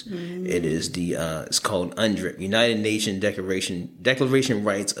Nations. Mm-hmm. It is it's called UNDRIP, United Nations Declaration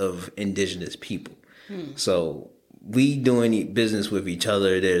Rights of Indigenous People. So we doing business with each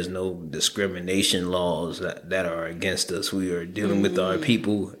other. There's no discrimination laws that are against us. We are dealing with our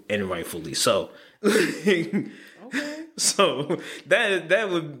people, and rightfully so. Okay. So that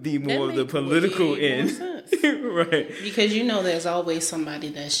would be more of the political end. Right. Because there's always somebody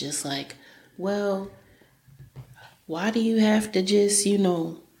that's just like, well, why do you have to just,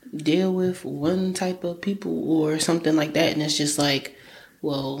 deal with one type of people or something like that? And it's just like,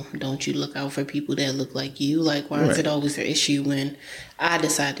 well, don't you look out for people that look like you? Like, why is it always an issue when I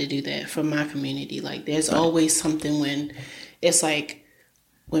decide to do that for my community? Like, there's always something when it's like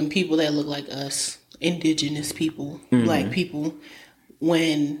when people that look like us, indigenous people, black people,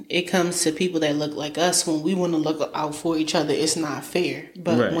 when it comes to people that look like us, when we want to look out for each other, it's not fair.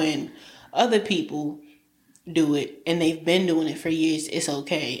 But when other people do it and they've been doing it for years, it's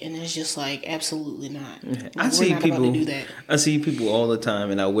okay. And it's just like, absolutely not. Like, I see people do that. I see people all the time,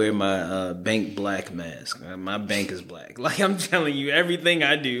 and I wear my bank black mask. My bank is black. Like, I'm telling you, everything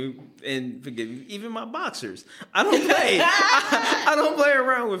I do, and forgive me, even my boxers, I don't play. I don't play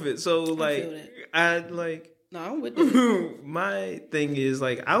around with it. So No, I'm with you. My thing is,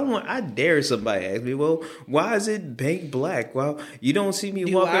 like, I dare somebody ask me, well, why is it bank black? Well, you don't see me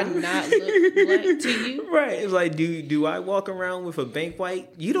walking. Do I not look black to you? Right. It's like, do I walk around with a bank white?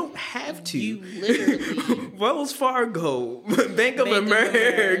 You don't have to. You literally. Wells Fargo, Bank of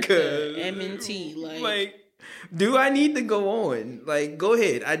America, M&T, like, do I need to go on? Like, go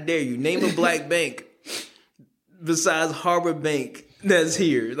ahead. I dare you. Name a black bank besides Harbor Bank that's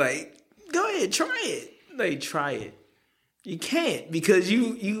here. Like, go ahead, try it. Like, try it. You can't because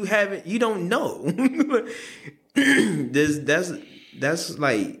you haven't. You don't know. That's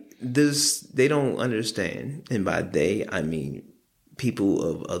like this. They don't understand, and by they I mean people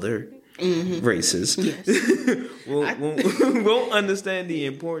of other races. Yes. won't understand the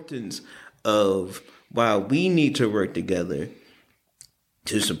importance of why we need to work together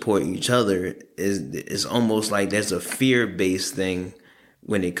to support each other. Is almost like there's a fear-based thing.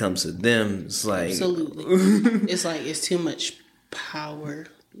 When it comes to them, it's like... Absolutely. It's like, it's too much power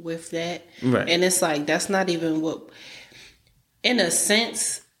with that. Right. And it's like, that's not even what... In a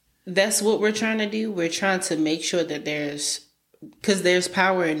sense, that's what we're trying to do. We're trying to make sure that because there's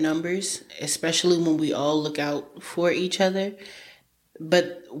power in numbers, especially when we all look out for each other.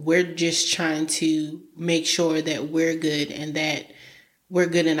 But we're just trying to make sure that we're good and that we're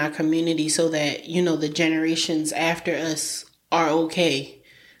good in our community so that, the generations after us are okay,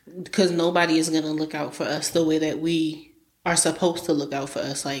 because nobody is going to look out for us the way that we are supposed to look out for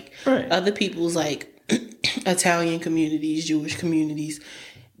us. Like other people's, like Italian communities, Jewish communities,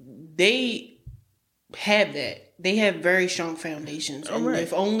 they have that. They have very strong foundations. And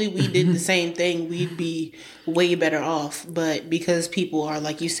if only we did the same thing, we'd be way better off. But because people are,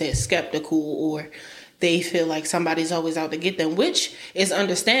 like you said, skeptical, or they feel like somebody's always out to get them, which is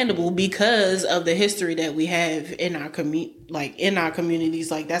understandable because of the history that we have in our in our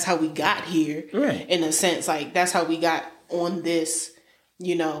communities. Like, that's how we got here, in a sense. Like, that's how we got on this,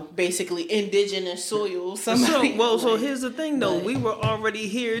 basically indigenous soil. So here's the thing, though. We were already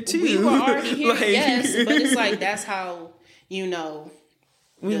here too. We were already here, yes. But it's like, that's how, we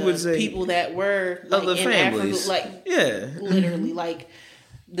would say people that were like other in families. Africa, literally, like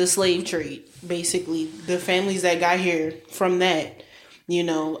the slave trade, basically the families that got here from that.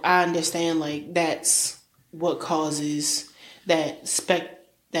 I understand, like, that's what causes that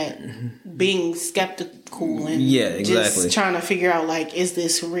being skeptical and just trying to figure out, like, is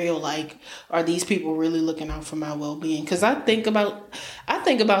this real? Like, are these people really looking out for my well-being? Because I think about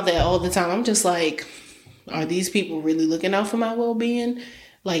that all the time. I'm just like, are these people really looking out for my well-being?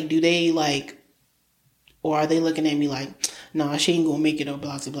 Like, do they, like, Or are they looking at me like, nah, she ain't gonna make it or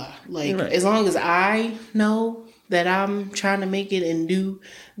blah, blah, blah. Like, Right. as long as I know that I'm trying to make it and do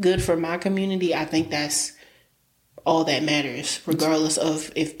good for my community, I think that's all that matters, regardless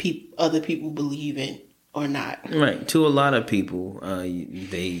of if other people believe it or not. Right. To a lot of people,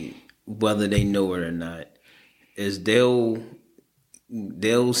 they, whether they know it or not, is they'll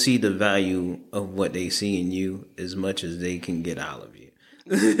see the value of what they see in you as much as they can get out of you.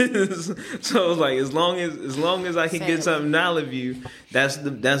 So it's like as long as I can get something out of you, that's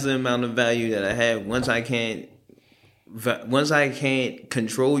the amount of value that I have. Once I can't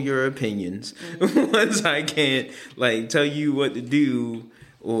control your opinions, once I can't like tell you what to do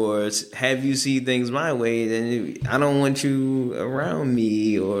or have you see things my way, then I don't want you around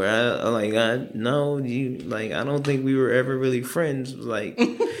me. Or I don't think we were ever really friends. Like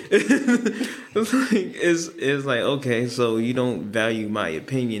it's like, okay, so you don't value my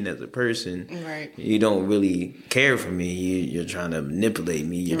opinion as a person, right? You don't really care for me. You're trying to manipulate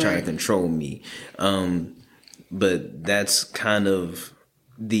me. You're trying to control me. But that's kind of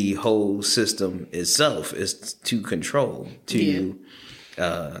the whole system itself, is to control,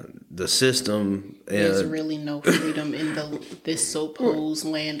 the system. There's really no freedom in this supposed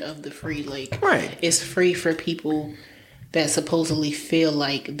land of the free. Like, right. It's free for people that supposedly feel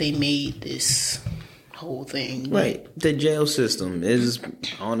like they made this whole thing. Right. The jail system is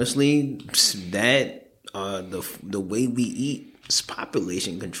honestly that the way we eat is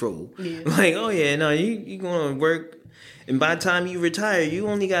population control. Yeah. Like, oh yeah, no, you gonna work. And by the time you retire, you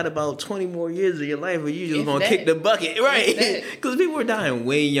only got about 20 more years of your life where you just going to kick the bucket. Right. Because people are dying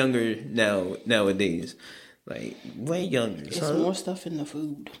way younger nowadays. Like, way younger. It's more stuff in the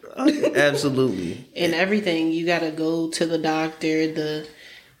food. Absolutely. And everything. You got to go to the doctor.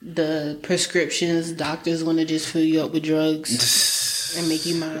 The prescriptions, doctors want to just fill you up with drugs and make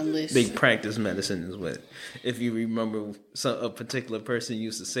you mindless. Big practice medicine is what. If you remember, a particular person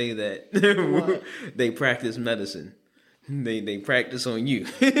used to say that. They practice medicine. They practice on you.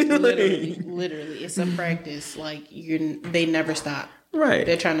 literally, it's a practice. Like they never stop. Right.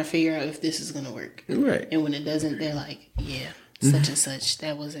 They're trying to figure out if this is gonna work. Right. And when it doesn't, they're like, yeah, such and such.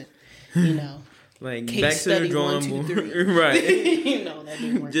 That wasn't, you know. Like Case back to the drawing board. Right. You know, that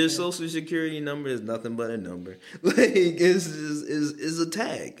didn't work. Just social security number is nothing but a number. Like it's a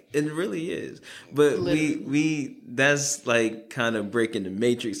tag. It really is. But literally. we that's like kind of breaking the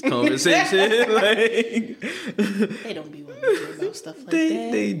matrix conversation. Like they don't be willing to hear about stuff like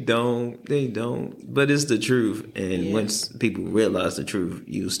that. They don't. But it's the truth. And once people realize the truth,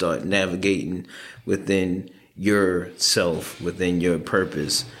 you start navigating within yourself, within your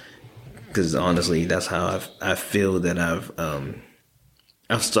purpose. Because honestly, that's how I feel that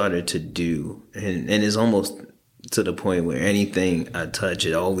I've started to do, and it's almost to the point where anything I touch,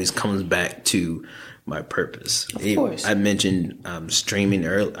 it always comes back to my purpose. Of course. I mentioned streaming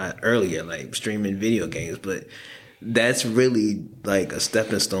earlier, like streaming video games, but that's really like a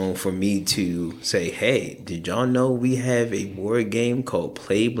stepping stone for me to say, hey, did y'all know we have a board game called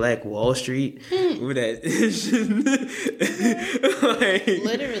Play Black Wall Street? That like,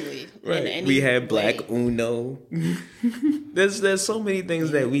 literally. Right. We have Black Uno. There's so many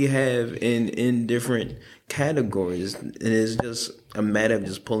things that we have in different categories, and it's just a matter of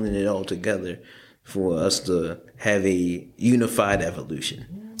just pulling it all together for us to have a unified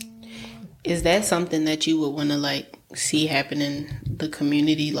evolution. Is that something that you would want to like see happen in the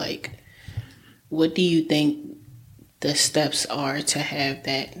community? Like, what do you think the steps are to have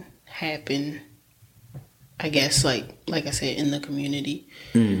that happen? I guess like I said, in the community,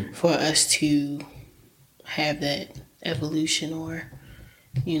 for us to have that evolution, or,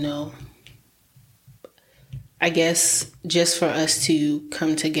 you know, I guess just for us to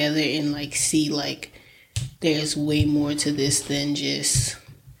come together and like see like there's way more to this than just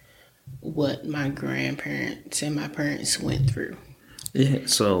what my grandparents and my parents went through. Yeah,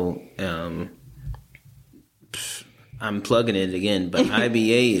 so I'm plugging it again, but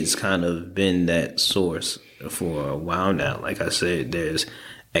IBA has kind of been that source for a while now. Like I said, there's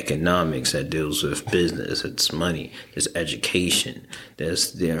economics that deals with business, it's money, there's education,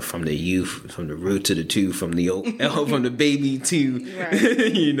 there's from the youth, from the root to the tooth, from the old, from the baby to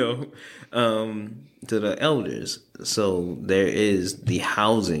right. You know, to the elders. So there is the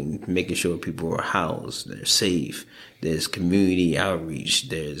housing, making sure people are housed, they're safe. There's community outreach.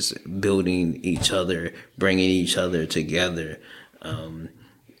 There's building each other, bringing each other together.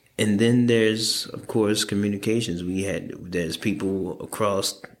 And then there's, of course, communications. There's people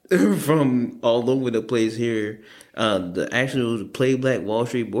across from all over the place here. The actual Play Black Wall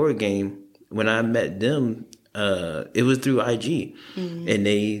Street board game, when I met them, it was through IG, and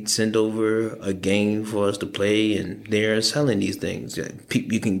they sent over a game for us to play, and they're selling these things.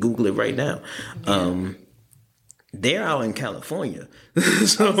 You can Google it right now. They're out in California.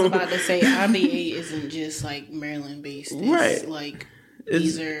 So, I was about to say IBA isn't just like Maryland based. It's right. Like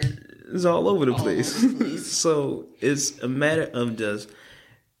it's all over the place. So it's a matter of just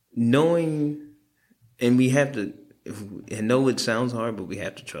knowing, and we have to. I know it sounds hard, but we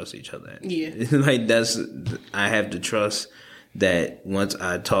have to trust each other. Yeah. Like I have to trust that once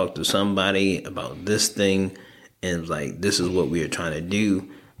I talk to somebody about this thing and like this is what we are trying to do,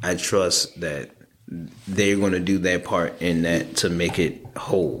 I trust that they're going to do their part in that to make it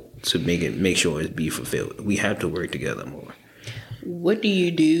whole, to make sure it be fulfilled. We have to work together more. What do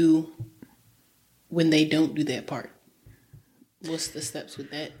you do when they don't do that part? What's the steps with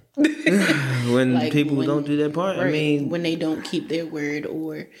that? When like people don't do their part, right, I mean, when they don't keep their word,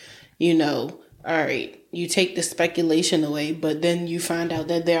 or all right, you take the speculation away, but then you find out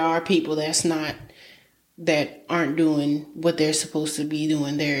that there are people that aren't doing what they're supposed to be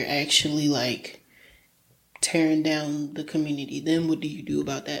doing. They're actually like tearing down the community. Then what do you do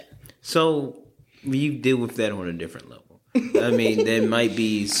about that? So you deal with that on a different level. I mean, there might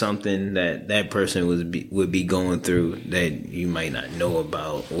be something that person would be going through that you might not know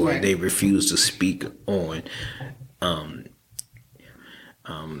about, or right, they refuse to speak on.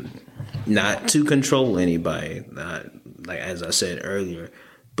 Not to control anybody, not like as I said earlier,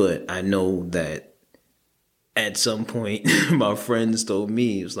 but I know that at some point my friends told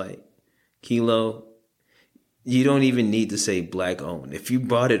me, it was like, Kilo, you don't even need to say black owned. If you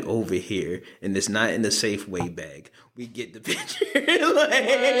brought it over here and it's not in the Safeway bag, we get the picture.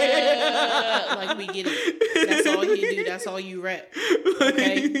 Like we get it. That's all you do. That's all you rap.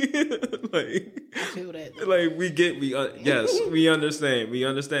 Okay. Like I feel that. Though. Like yes, we understand. We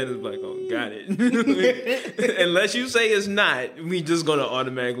understand it's black owned. Got it. Unless you say it's not, we just gonna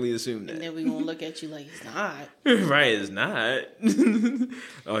automatically assume that. And then we gonna look at you like it's not. Right, it's not.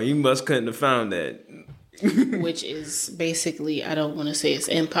 Oh, you must couldn't have found that. Which is basically, I don't want to say it's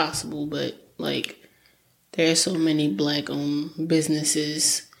impossible, but like there are so many black-owned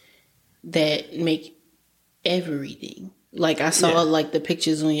businesses that make everything. Like I saw like the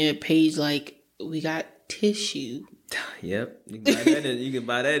pictures on your page, like we got tissue. Yep, you can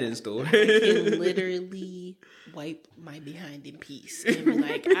buy that in store. I can literally wipe my behind in peace and be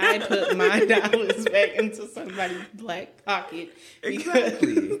like, I put my dollars back into somebody's black pocket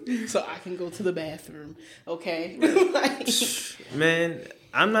exactly, so I can go to the bathroom. Okay, man.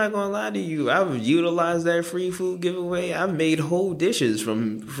 I'm not gonna lie to you. I've utilized that free food giveaway. I've made whole dishes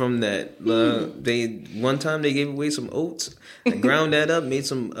from that. One time they gave away some oats. I ground that up, made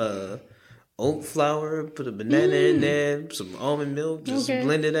some oat flour, put a banana in there, some almond milk, just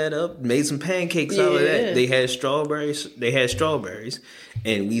blended that up, made some pancakes out of that. They had strawberries,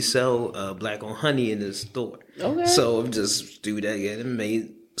 and we sell black on honey in the store. Okay. So just do that again and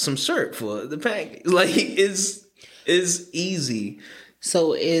made some syrup for the pancakes. Like it's easy.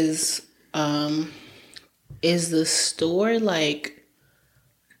 So is the store like,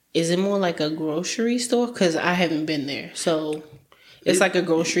 is it more like a grocery store? Because I haven't been there. So it's like a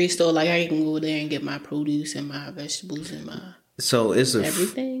grocery store. Like I can go there and get my produce and my vegetables and my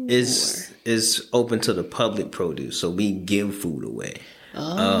everything. It's open to the public produce. So we give food away.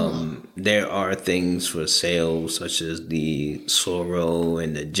 There are things for sale such as the sorrel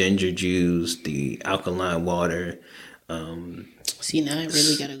and the ginger juice, the alkaline water. See, now I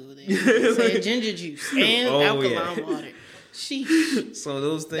really gotta go there. Say ginger juice and alkaline water. Sheesh. So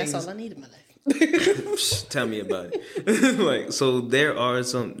those things. That's all I need in my life. Tell me about it. Like, so there are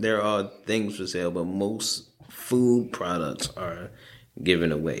things for sale, but most food products are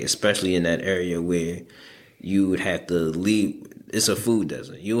given away, especially in that area where you would have to leave. It's a food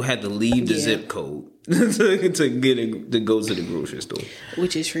desert. You'll have to leave the zip code to go to the grocery store,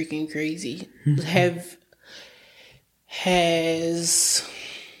 which is freaking crazy.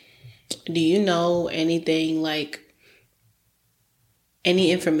 Do you know anything, like any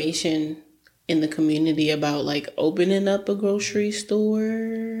information in the community about like opening up a grocery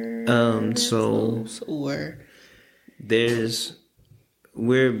store?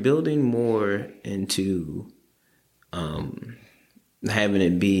 We're building more into having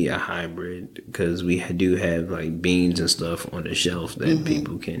it be a hybrid, because we do have like beans and stuff on the shelf that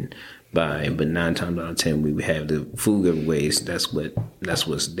people can buy, but 9 times out of 10 we have the food giveaways. That's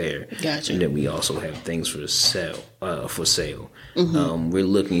what's there. Gotcha. And then we also have things for sale. We're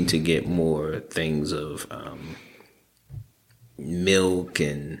looking to get more things of milk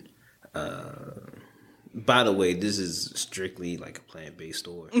and By the way, this is strictly like a plant-based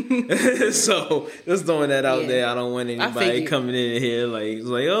store. So just throwing that out there. I don't want anybody coming in here like,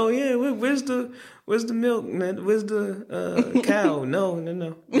 oh yeah, where's the milk, man? Where's the cow? No.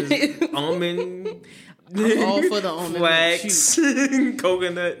 There's almond. I'm all for the almond flax,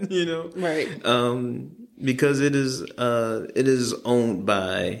 coconut. Right? Because it is owned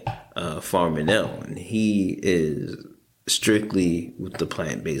by Farmanelle, and he is strictly with the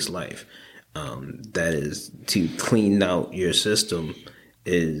plant-based life. That is to clean out your system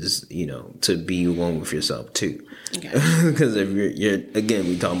is, to be one with yourself too. Because if you're again,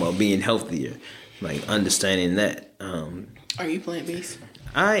 we talking about being healthier, like understanding that. Are you plant-based?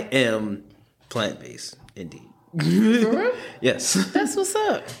 I am plant-based, indeed. For real? Yes. That's what's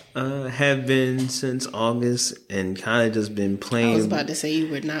up. Have been since August and kind of just been playing. I was about to say you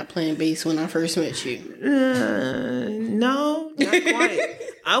were not plant-based when I first met you. No, not quite.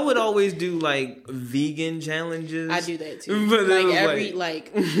 I would always do like vegan challenges. I do that too. But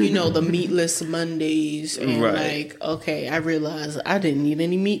like the meatless Mondays and okay, I realized I didn't eat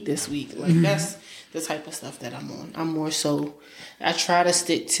any meat this week. Like that's the type of stuff that I'm on. I'm more so, I try to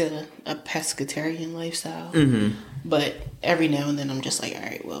stick to a pescatarian lifestyle, but every now and then I'm just like, all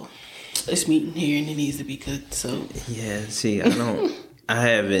right, well, it's meat in here and it needs to be cooked. So yeah, see, I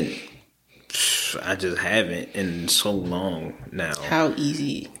just haven't in so long now. How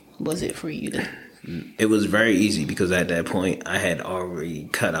easy was it for you to? It was very easy because at that point I had already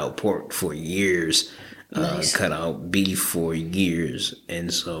cut out pork for years. Nice. Cut out beef for years,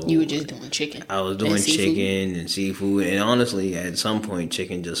 and so you were just doing chicken. I was doing chicken and seafood, and honestly, at some point,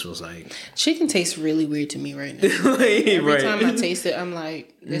 chicken just was like. Chicken tastes really weird to me right now. Every time I taste it, I'm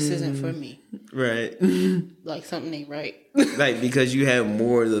like, this isn't for me. Right. Like something ain't right. Like because you have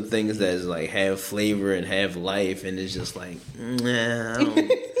more of the things that is like have flavor and have life, and it's just like, nah,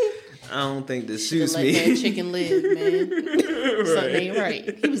 I don't think this suits me. Let that chicken live, man. Something ain't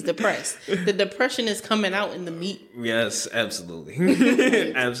right. He was depressed. The depression is coming out in the meat. Yes,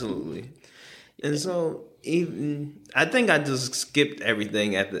 absolutely. Absolutely. And so I think I just skipped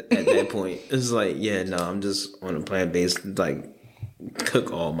everything at that point. It's like, yeah, no, I'm just on a plant-based, like,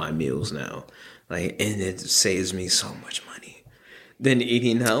 cook all my meals now. Like, and it saves me so much money than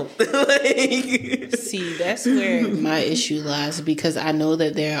eating out. See, that's where my issue lies, because I know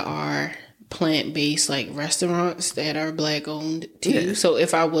that there are plant-based like restaurants that are Black owned too. Yeah. So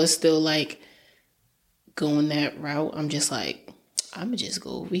if I was still like going that route, I'm just like, I'm gonna just go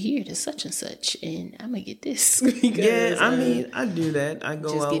over here to such and such, and I'm gonna get this. Because, yeah, I mean, I do that. I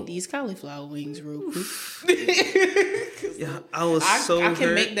go just out, get these cauliflower wings real quick. Yeah, I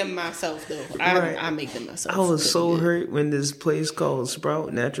can make them myself though. I make them myself. I was so hurt when this place called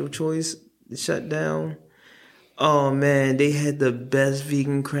Sprout Natural Choice shut down. Oh man, they had the best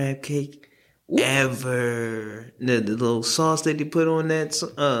vegan crab cake ever. The little sauce that they put on that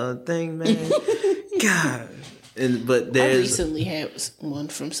thing, man. God. But I recently had one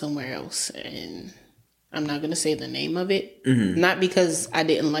from somewhere else, and I'm not gonna say the name of it. Mm-hmm. Not because I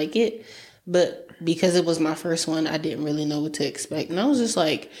didn't like it, but because it was my first one, I didn't really know what to expect. And I was just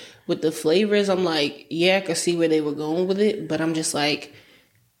like, with the flavors, I'm like, yeah, I could see where they were going with it, but I'm just like,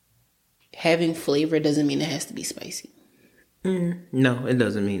 having flavor doesn't mean it has to be spicy. No, it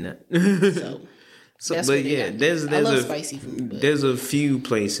doesn't mean that. But yeah, there's spicy food. But. There's a few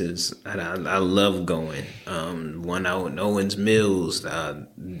places that I love going. One out in Owens Mills.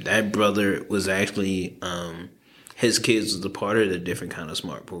 That brother was actually his kids was a part of the different kind of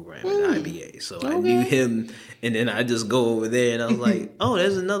smart program at IBA. So I knew him, and then I just go over there, and I was like, "Oh,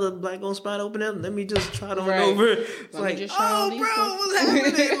 there's another Black owned spot open up. Let me just try it on over." It's like, "Oh, bro, what's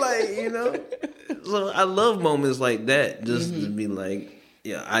happening?" Like, So I love moments like that, just to be like.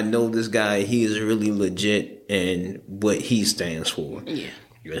 Yeah, I know this guy. He is really legit in what he stands for. Yeah.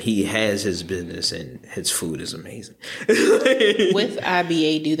 He has his business and his food is amazing. With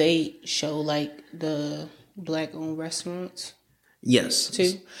IBA, do they show like the Black owned restaurants? Yes.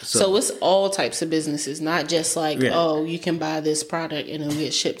 Too? So it's all types of businesses, not just like, oh, you can buy this product and it'll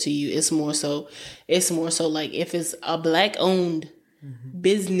get shipped to you. It's more so like if it's a Black owned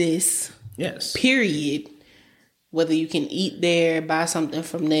business, period. Whether you can eat there, buy something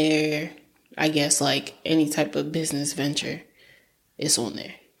from there, I guess like any type of business venture, it's on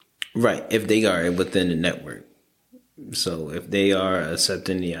there. Right, if they are within the network. So if they are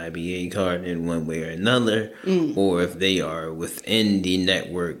accepting the IBA card in one way or another, or if they are within the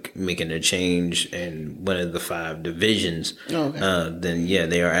network making a change in one of the 5 divisions, then yeah,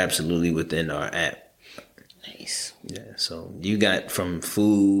 they are absolutely within our app. Nice. Yeah, so you got from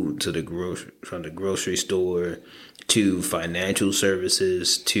food to from the grocery store to financial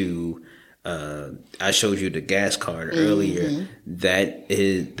services to I showed you the gas card earlier.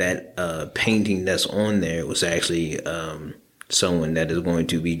 That painting that's on there was actually someone that is going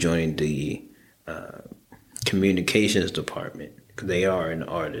to be joining the communications department. They are an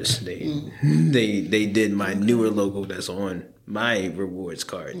artist. They did my newer logo that's on my rewards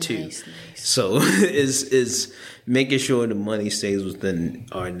card too. Nice. So it's making sure the money stays within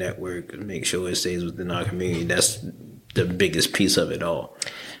our network, make sure it stays within our community. That's the biggest piece of it all.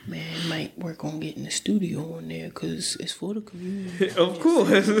 Man, might work on getting the studio on there because it's for the community. Of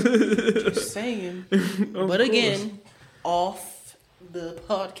course. Just saying. But again, off the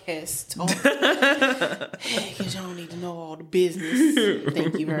podcast talk. Because y'all need to know all the business.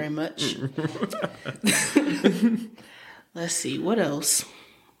 Thank you very much. Let's see. What else?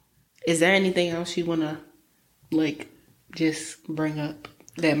 Is there anything else you want to, like, just bring up?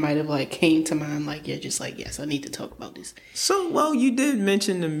 That might have like came to mind, like you're just like, yes, I need to talk about this. So, well, you did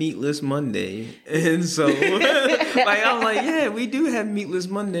mention the Meatless Monday, and so like I'm like, yeah, we do have Meatless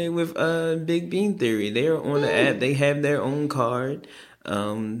Monday with Big Bean Theory. They're on the app. They have their own card.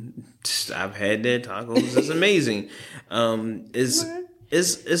 I've had their tacos. It's amazing.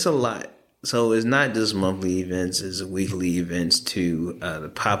 It's a lot. So it's not just monthly events, it's weekly events to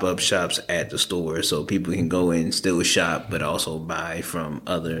the pop-up shops at the store. So people can go in, still shop, but also buy from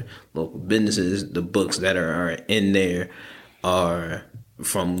other local businesses. The books that are in there are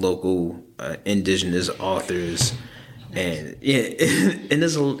from local indigenous authors. And yeah, and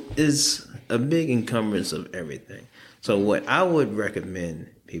it's a big encumbrance of everything. So what I would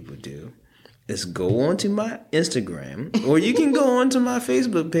recommend people do is go onto my Instagram, or you can go onto my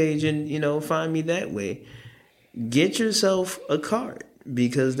Facebook page and, find me that way. Get yourself a card,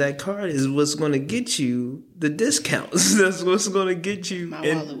 because that card is what's going to get you the discounts. That's what's going to get you. My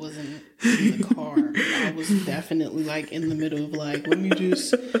wallet wasn't in the car. I was definitely like in the middle of like, let me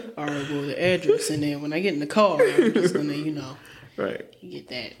just, all right, well, the address, and then when I get in the car, I'm just going to, right, get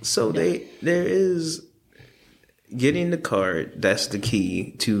that. So there is getting the card. That's the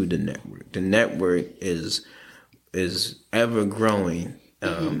key to the network. The network is ever growing,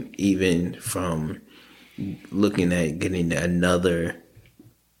 even from looking at getting another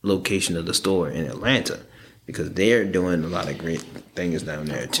location of the store in Atlanta, because they're doing a lot of great things down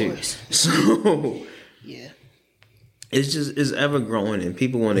there too. So yeah, it's ever growing, and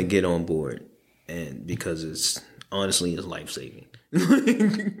people want to get on board, and because it's life saving.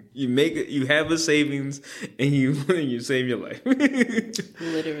 You have a savings, and you save your life.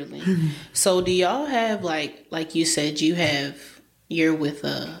 Literally. So do y'all have like you said, you're with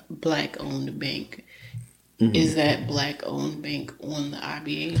a black owned bank. Mm-hmm. Is that black owned bank on the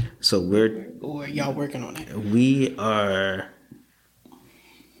IBA? So or y'all working on it? We are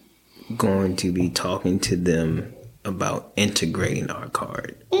going to be talking to them about integrating our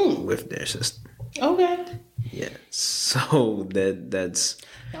card with their system. Okay. Yeah, so that's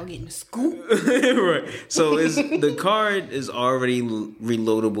y'all getting the scoop, right? So the card is already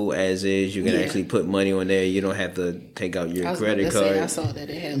reloadable as is. You can actually put money on there. You don't have to take out your credit card. I saw that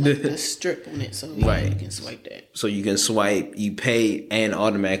it had like the strip on it, so you can swipe that. So you can swipe, you pay, and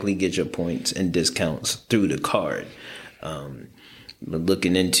automatically get your points and discounts through the card.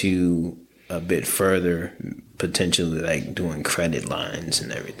 Looking into a bit further, potentially like doing credit lines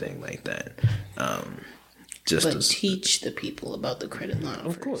and everything like that. Teach the people about the credit line,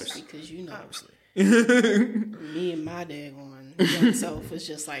 of course, because obviously, me and my daggone young self was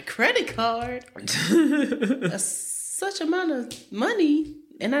just like, credit card, that's such amount of money,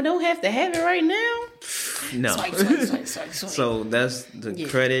 and I don't have to have it right now. No, swipe. So that's the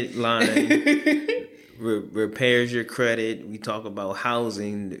credit line. Repairs your credit. We talk about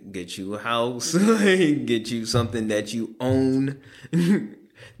housing, get you a house, get you something that you own.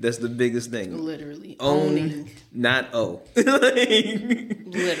 That's the biggest thing. Literally. Owning. Not owe.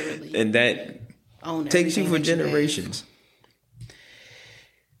 Literally. And that takes you for generations.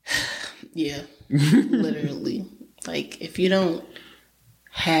 Yeah. Literally. Like, if you don't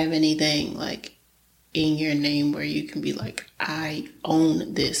have anything, like, in your name where you can be like, I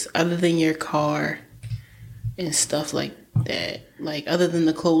own this, other than your car and stuff like that. Like, other than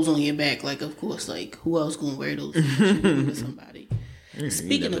the clothes on your back, like, of course, like, who else gonna wear those? To somebody.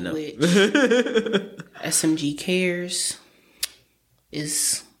 Speaking of which, SMG Cares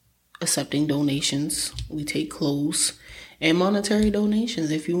is accepting donations. We take clothes and monetary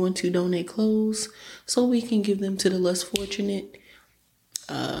donations if you want to donate clothes, so we can give them to the less fortunate.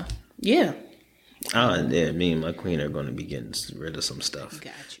 Yeah. Me and my queen are going to be getting rid of some stuff.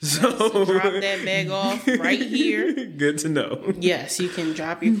 Got you. So drop that bag off right here. Good to know. Yes, you can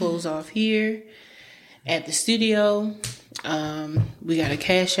drop your clothes off here at the studio. We got a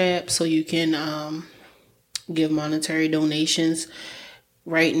Cash App so you can give monetary donations.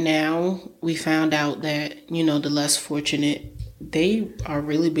 Right now, we found out that, the less fortunate, they are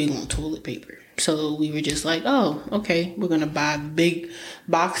really big on toilet paper. So we were just like, oh, okay, we're going to buy big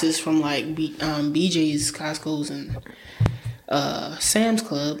boxes from like BJ's, Costco's, and Sam's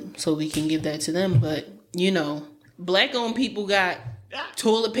Club so we can give that to them. But, black-owned people got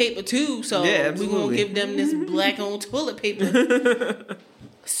toilet paper too. So we're going to give them this black-owned toilet paper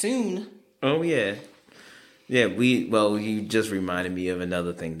soon. Oh, yeah. Yeah, you just reminded me of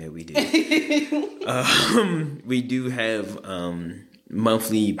another thing that we did. We do have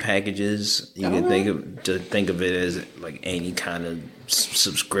monthly packages. You can think of it as like any kind of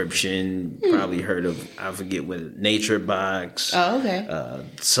subscription. Probably heard of, I forget what, Nature Box. Oh, okay.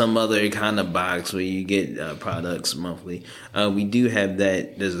 Some other kind of box where you get products monthly. We do have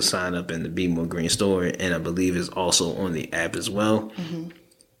that. There's a sign up in the Be More Green store, and I believe it's also on the app as well. Mm-hmm.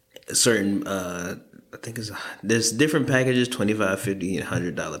 Certain I think there's different packages, $25, $50,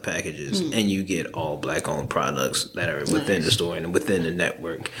 and $100 packages, and you get all black-owned products that are within the store and within the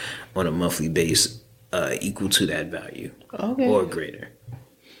network on a monthly base, equal to that value or greater.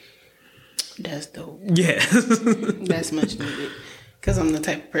 That's dope. Yeah, that's much needed. Because I'm the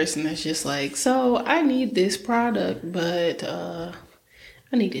type of person that's just like, so I need this product, but I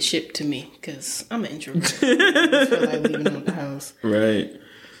need it shipped to me because I'm an introvert. I just feel like leaving out the house. Right.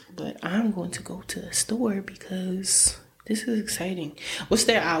 But I'm going to go to the store because this is exciting. What's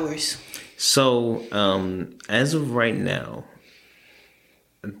their hours? So, as of right now,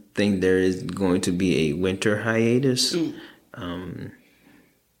 I think there is going to be a winter hiatus. And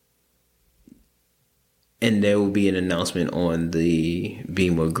there will be an announcement on the Be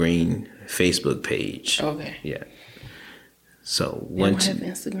More Green Facebook page. Okay. Yeah. So once you have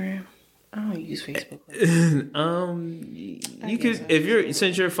Instagram. I don't use Facebook. You could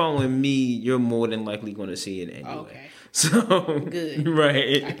since you're following me, you're more than likely going to see it anyway. Okay. So good,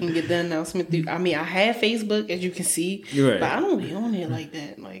 right? I can get the announcement through. I mean, I have Facebook, as you can see, but I don't be on it like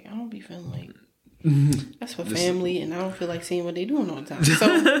that. Like, I don't be feeling like that's for family, and I don't feel like seeing what they doing all the time. So,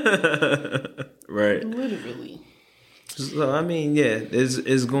 right, literally. So I mean, yeah,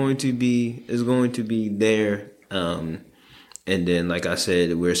 it's going to be there. And then, like I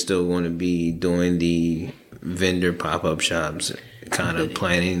said, we're still going to be doing the vendor pop-up shops, kind of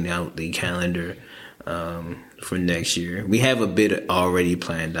planning out the calendar for next year. We have a bit already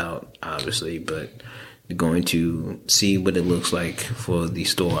planned out, obviously, but we're going to see what it looks like for the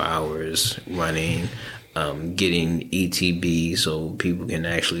store hours running, getting ETB so people can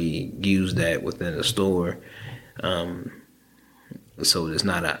actually use that within the store. So it's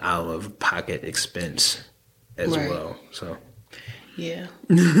not an out-of-pocket expense as well. So. Yeah,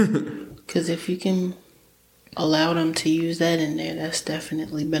 because if you can allow them to use that in there, that's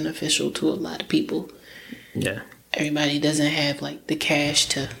definitely beneficial to a lot of people. Yeah, everybody doesn't have like the cash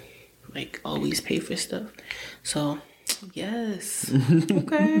to like always pay for stuff. So, yes,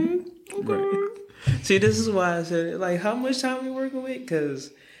 okay. Right. See, this is why I said, like, how much time we working with?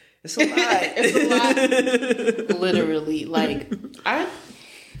 Because it's a lot. It's a lot. Literally, like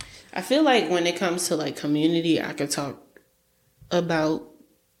I feel like when it comes to like community, I could talk about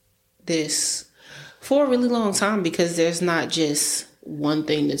this for a really long time because there's not just one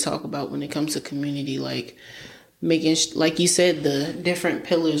thing to talk about when it comes to community, like making like you said, the different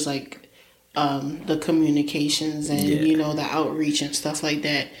pillars, like the communications and the outreach and stuff like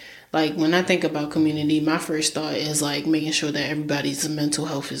that. Like when I think about community, my first thought is like making sure that everybody's mental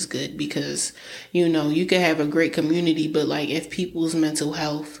health is good because you could have a great community, but like if people's mental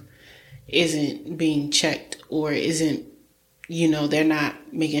health isn't being checked or isn't they're not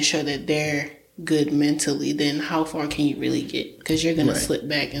making sure that they're good mentally, then how far can you really get? Because you're going to slip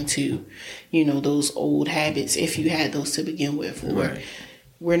back into, those old habits if you had those to begin with. Or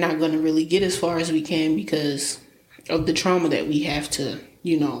we're not going to really get as far as we can because of the trauma that we have to,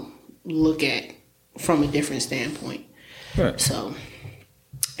 look at from a different standpoint. Right. So,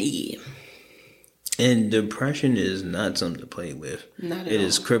 yeah. And depression is not something to play with. Not at all. It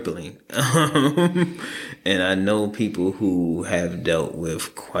is crippling. And I know people who have dealt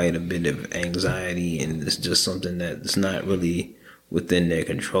with quite a bit of anxiety, and it's just something that's not really within their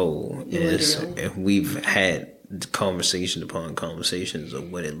control. And we've had conversation upon conversations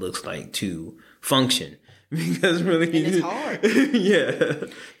of what it looks like to function. Because really, and it's hard. Yeah,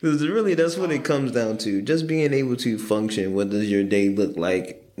 because really that's what it comes down to. Just being able to function. What does your day look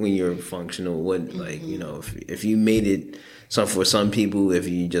like when you're functional? What like if you made it. So for some people, if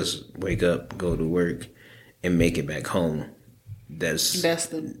you just wake up, go to work, and make it back home, that's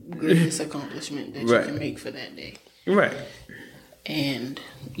the greatest accomplishment that you can make for that day. Right. And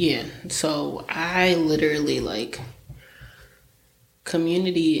yeah, so I literally like,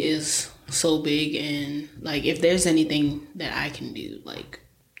 community is so big, and like if there's anything that I can do, like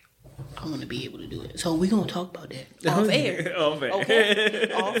I want to be able to do it. So we're gonna talk about that off air. Off air.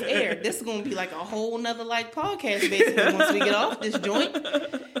 Okay, off air. This is gonna be like a whole nother like podcast basically once we get off this joint.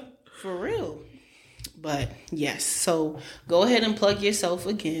 For real. But yes, so go ahead and plug yourself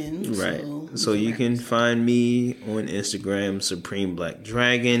again. Right. So you can find me on Instagram, Supreme Black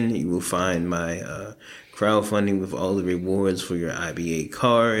Dragon. You will find my crowdfunding with all the rewards for your IBA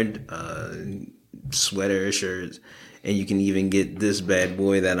card, sweater, shirts, and you can even get this bad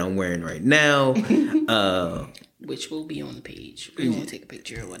boy that I'm wearing right now. Which will be on the page. We want to take a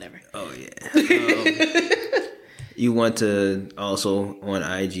picture or whatever. Oh, yeah. You want to also on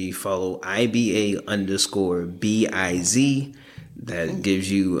IG follow IBA_BIZ. That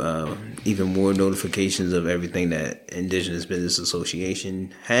gives you even more notifications of everything that Indigenous Business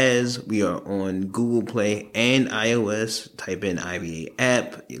Association has. We are on Google Play and iOS. Type in IBA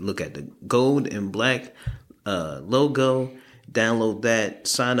app. You look at the gold and black logo. Download that.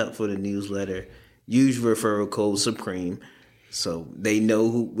 Sign up for the newsletter. Use referral code Supreme, so they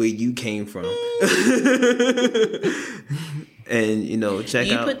know where you came from. And, check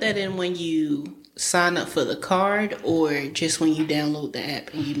out. You put that in when you sign up for the card, or just when you download the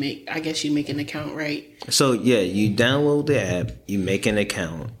app and you make an account, right? So, yeah, you download the app, you make an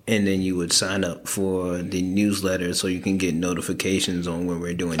account, and then you would sign up for the newsletter so you can get notifications on when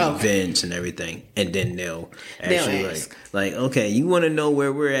we're doing events and everything. And then they'll actually like, okay, you want to know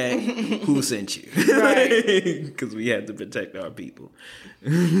where we're at? Who sent you? Right. Because we have to protect our people.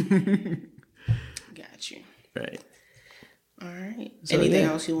 Got you. Right. All right. So, anything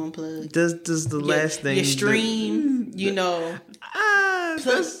else you want to plug? Does the last thing... Your stream,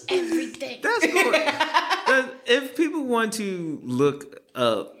 that's everything. That's cool. If people want to look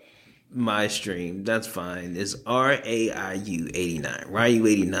up my stream, that's fine. It's RAIU89.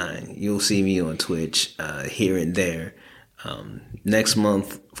 RAIU89. You'll see me on Twitch here and there. Next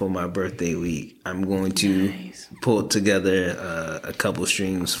month for my birthday week, I'm going to pull together a couple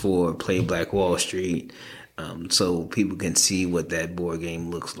streams for Play Black Wall Street. So people can see what that board game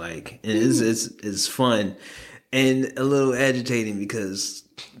looks like. And it's fun and a little agitating because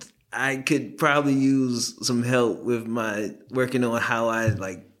I could probably use some help with my working on how I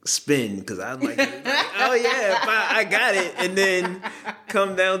like spin, because I'm like, oh yeah, I got it. And then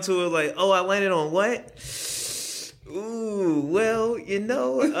come down to it like, oh, I landed on what? Ooh, well,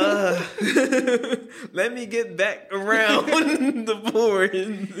 let me get back around the board.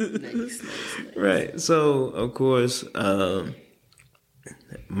 Nice. Right. So, of course,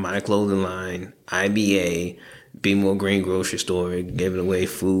 my clothing line, IBA, Be More Green Grocery Store, giving away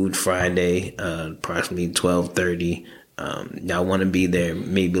food Friday, approximately 12:30. Y'all want to be there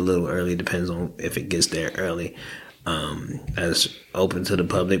maybe a little early, depends on if it gets there early. As open to the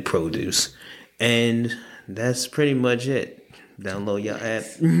public produce. And that's pretty much it. Download your app.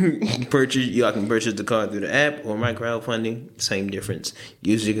 Y'all can purchase the card through the app or my crowdfunding. Same difference.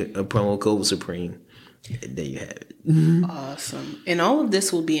 Use a promo code Supreme. There you have it. Awesome. And all of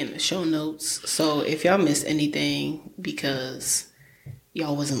this will be in the show notes. So if y'all missed anything because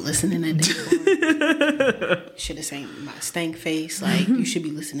y'all wasn't listening at the time, should have seen my stank face. Like, you should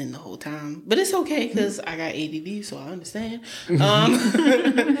be listening the whole time. But it's okay because I got ADD, so I understand.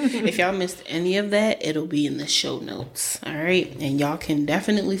 If y'all missed any of that, it'll be in the show notes. All right. And y'all can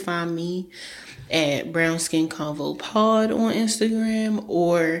definitely find me at Brown Skin Convo Pod on Instagram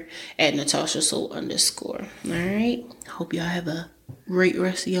or at Natasha Soul _. All right. Hope y'all have a great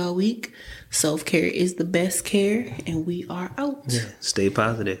rest of y'all week. Self-care is the best care, and we are out. Yeah, stay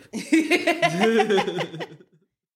positive.